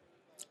 Well,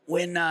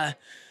 when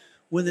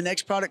the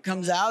next product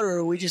comes out,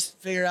 or we just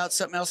figure out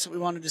something else that we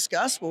want to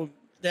discuss, we'll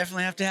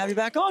definitely have to have you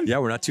back on. Yeah,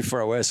 we're not too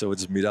far away, so we'll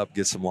just meet up,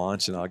 get some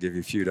lunch, and I'll give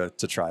you a few to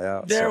try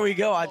out. There we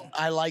go.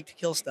 I like to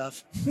kill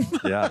stuff.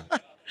 Yeah.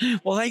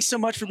 Well, thanks so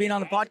much for being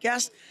on the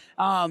podcast.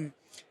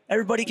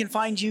 Everybody can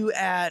find you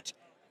at,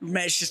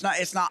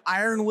 it's not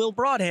Iron Will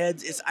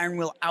Broadheads, it's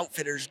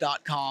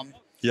ironwilloutfitters.com.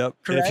 Yep.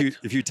 Correct? And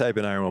if you type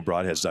in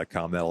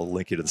ironwillbroadheads.com, that'll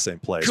link you to the same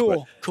place.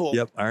 Cool.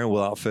 Yep. Iron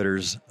Will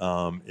Outfitters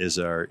is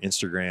our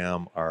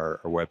Instagram, our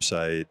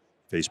website,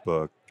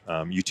 Facebook,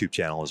 YouTube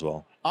channel as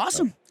well.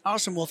 Awesome.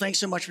 Awesome. Well, thanks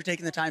so much for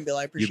taking the time, Bill.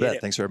 I You appreciate bet.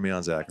 it. Thanks for having me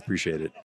on, Zach. Appreciate it.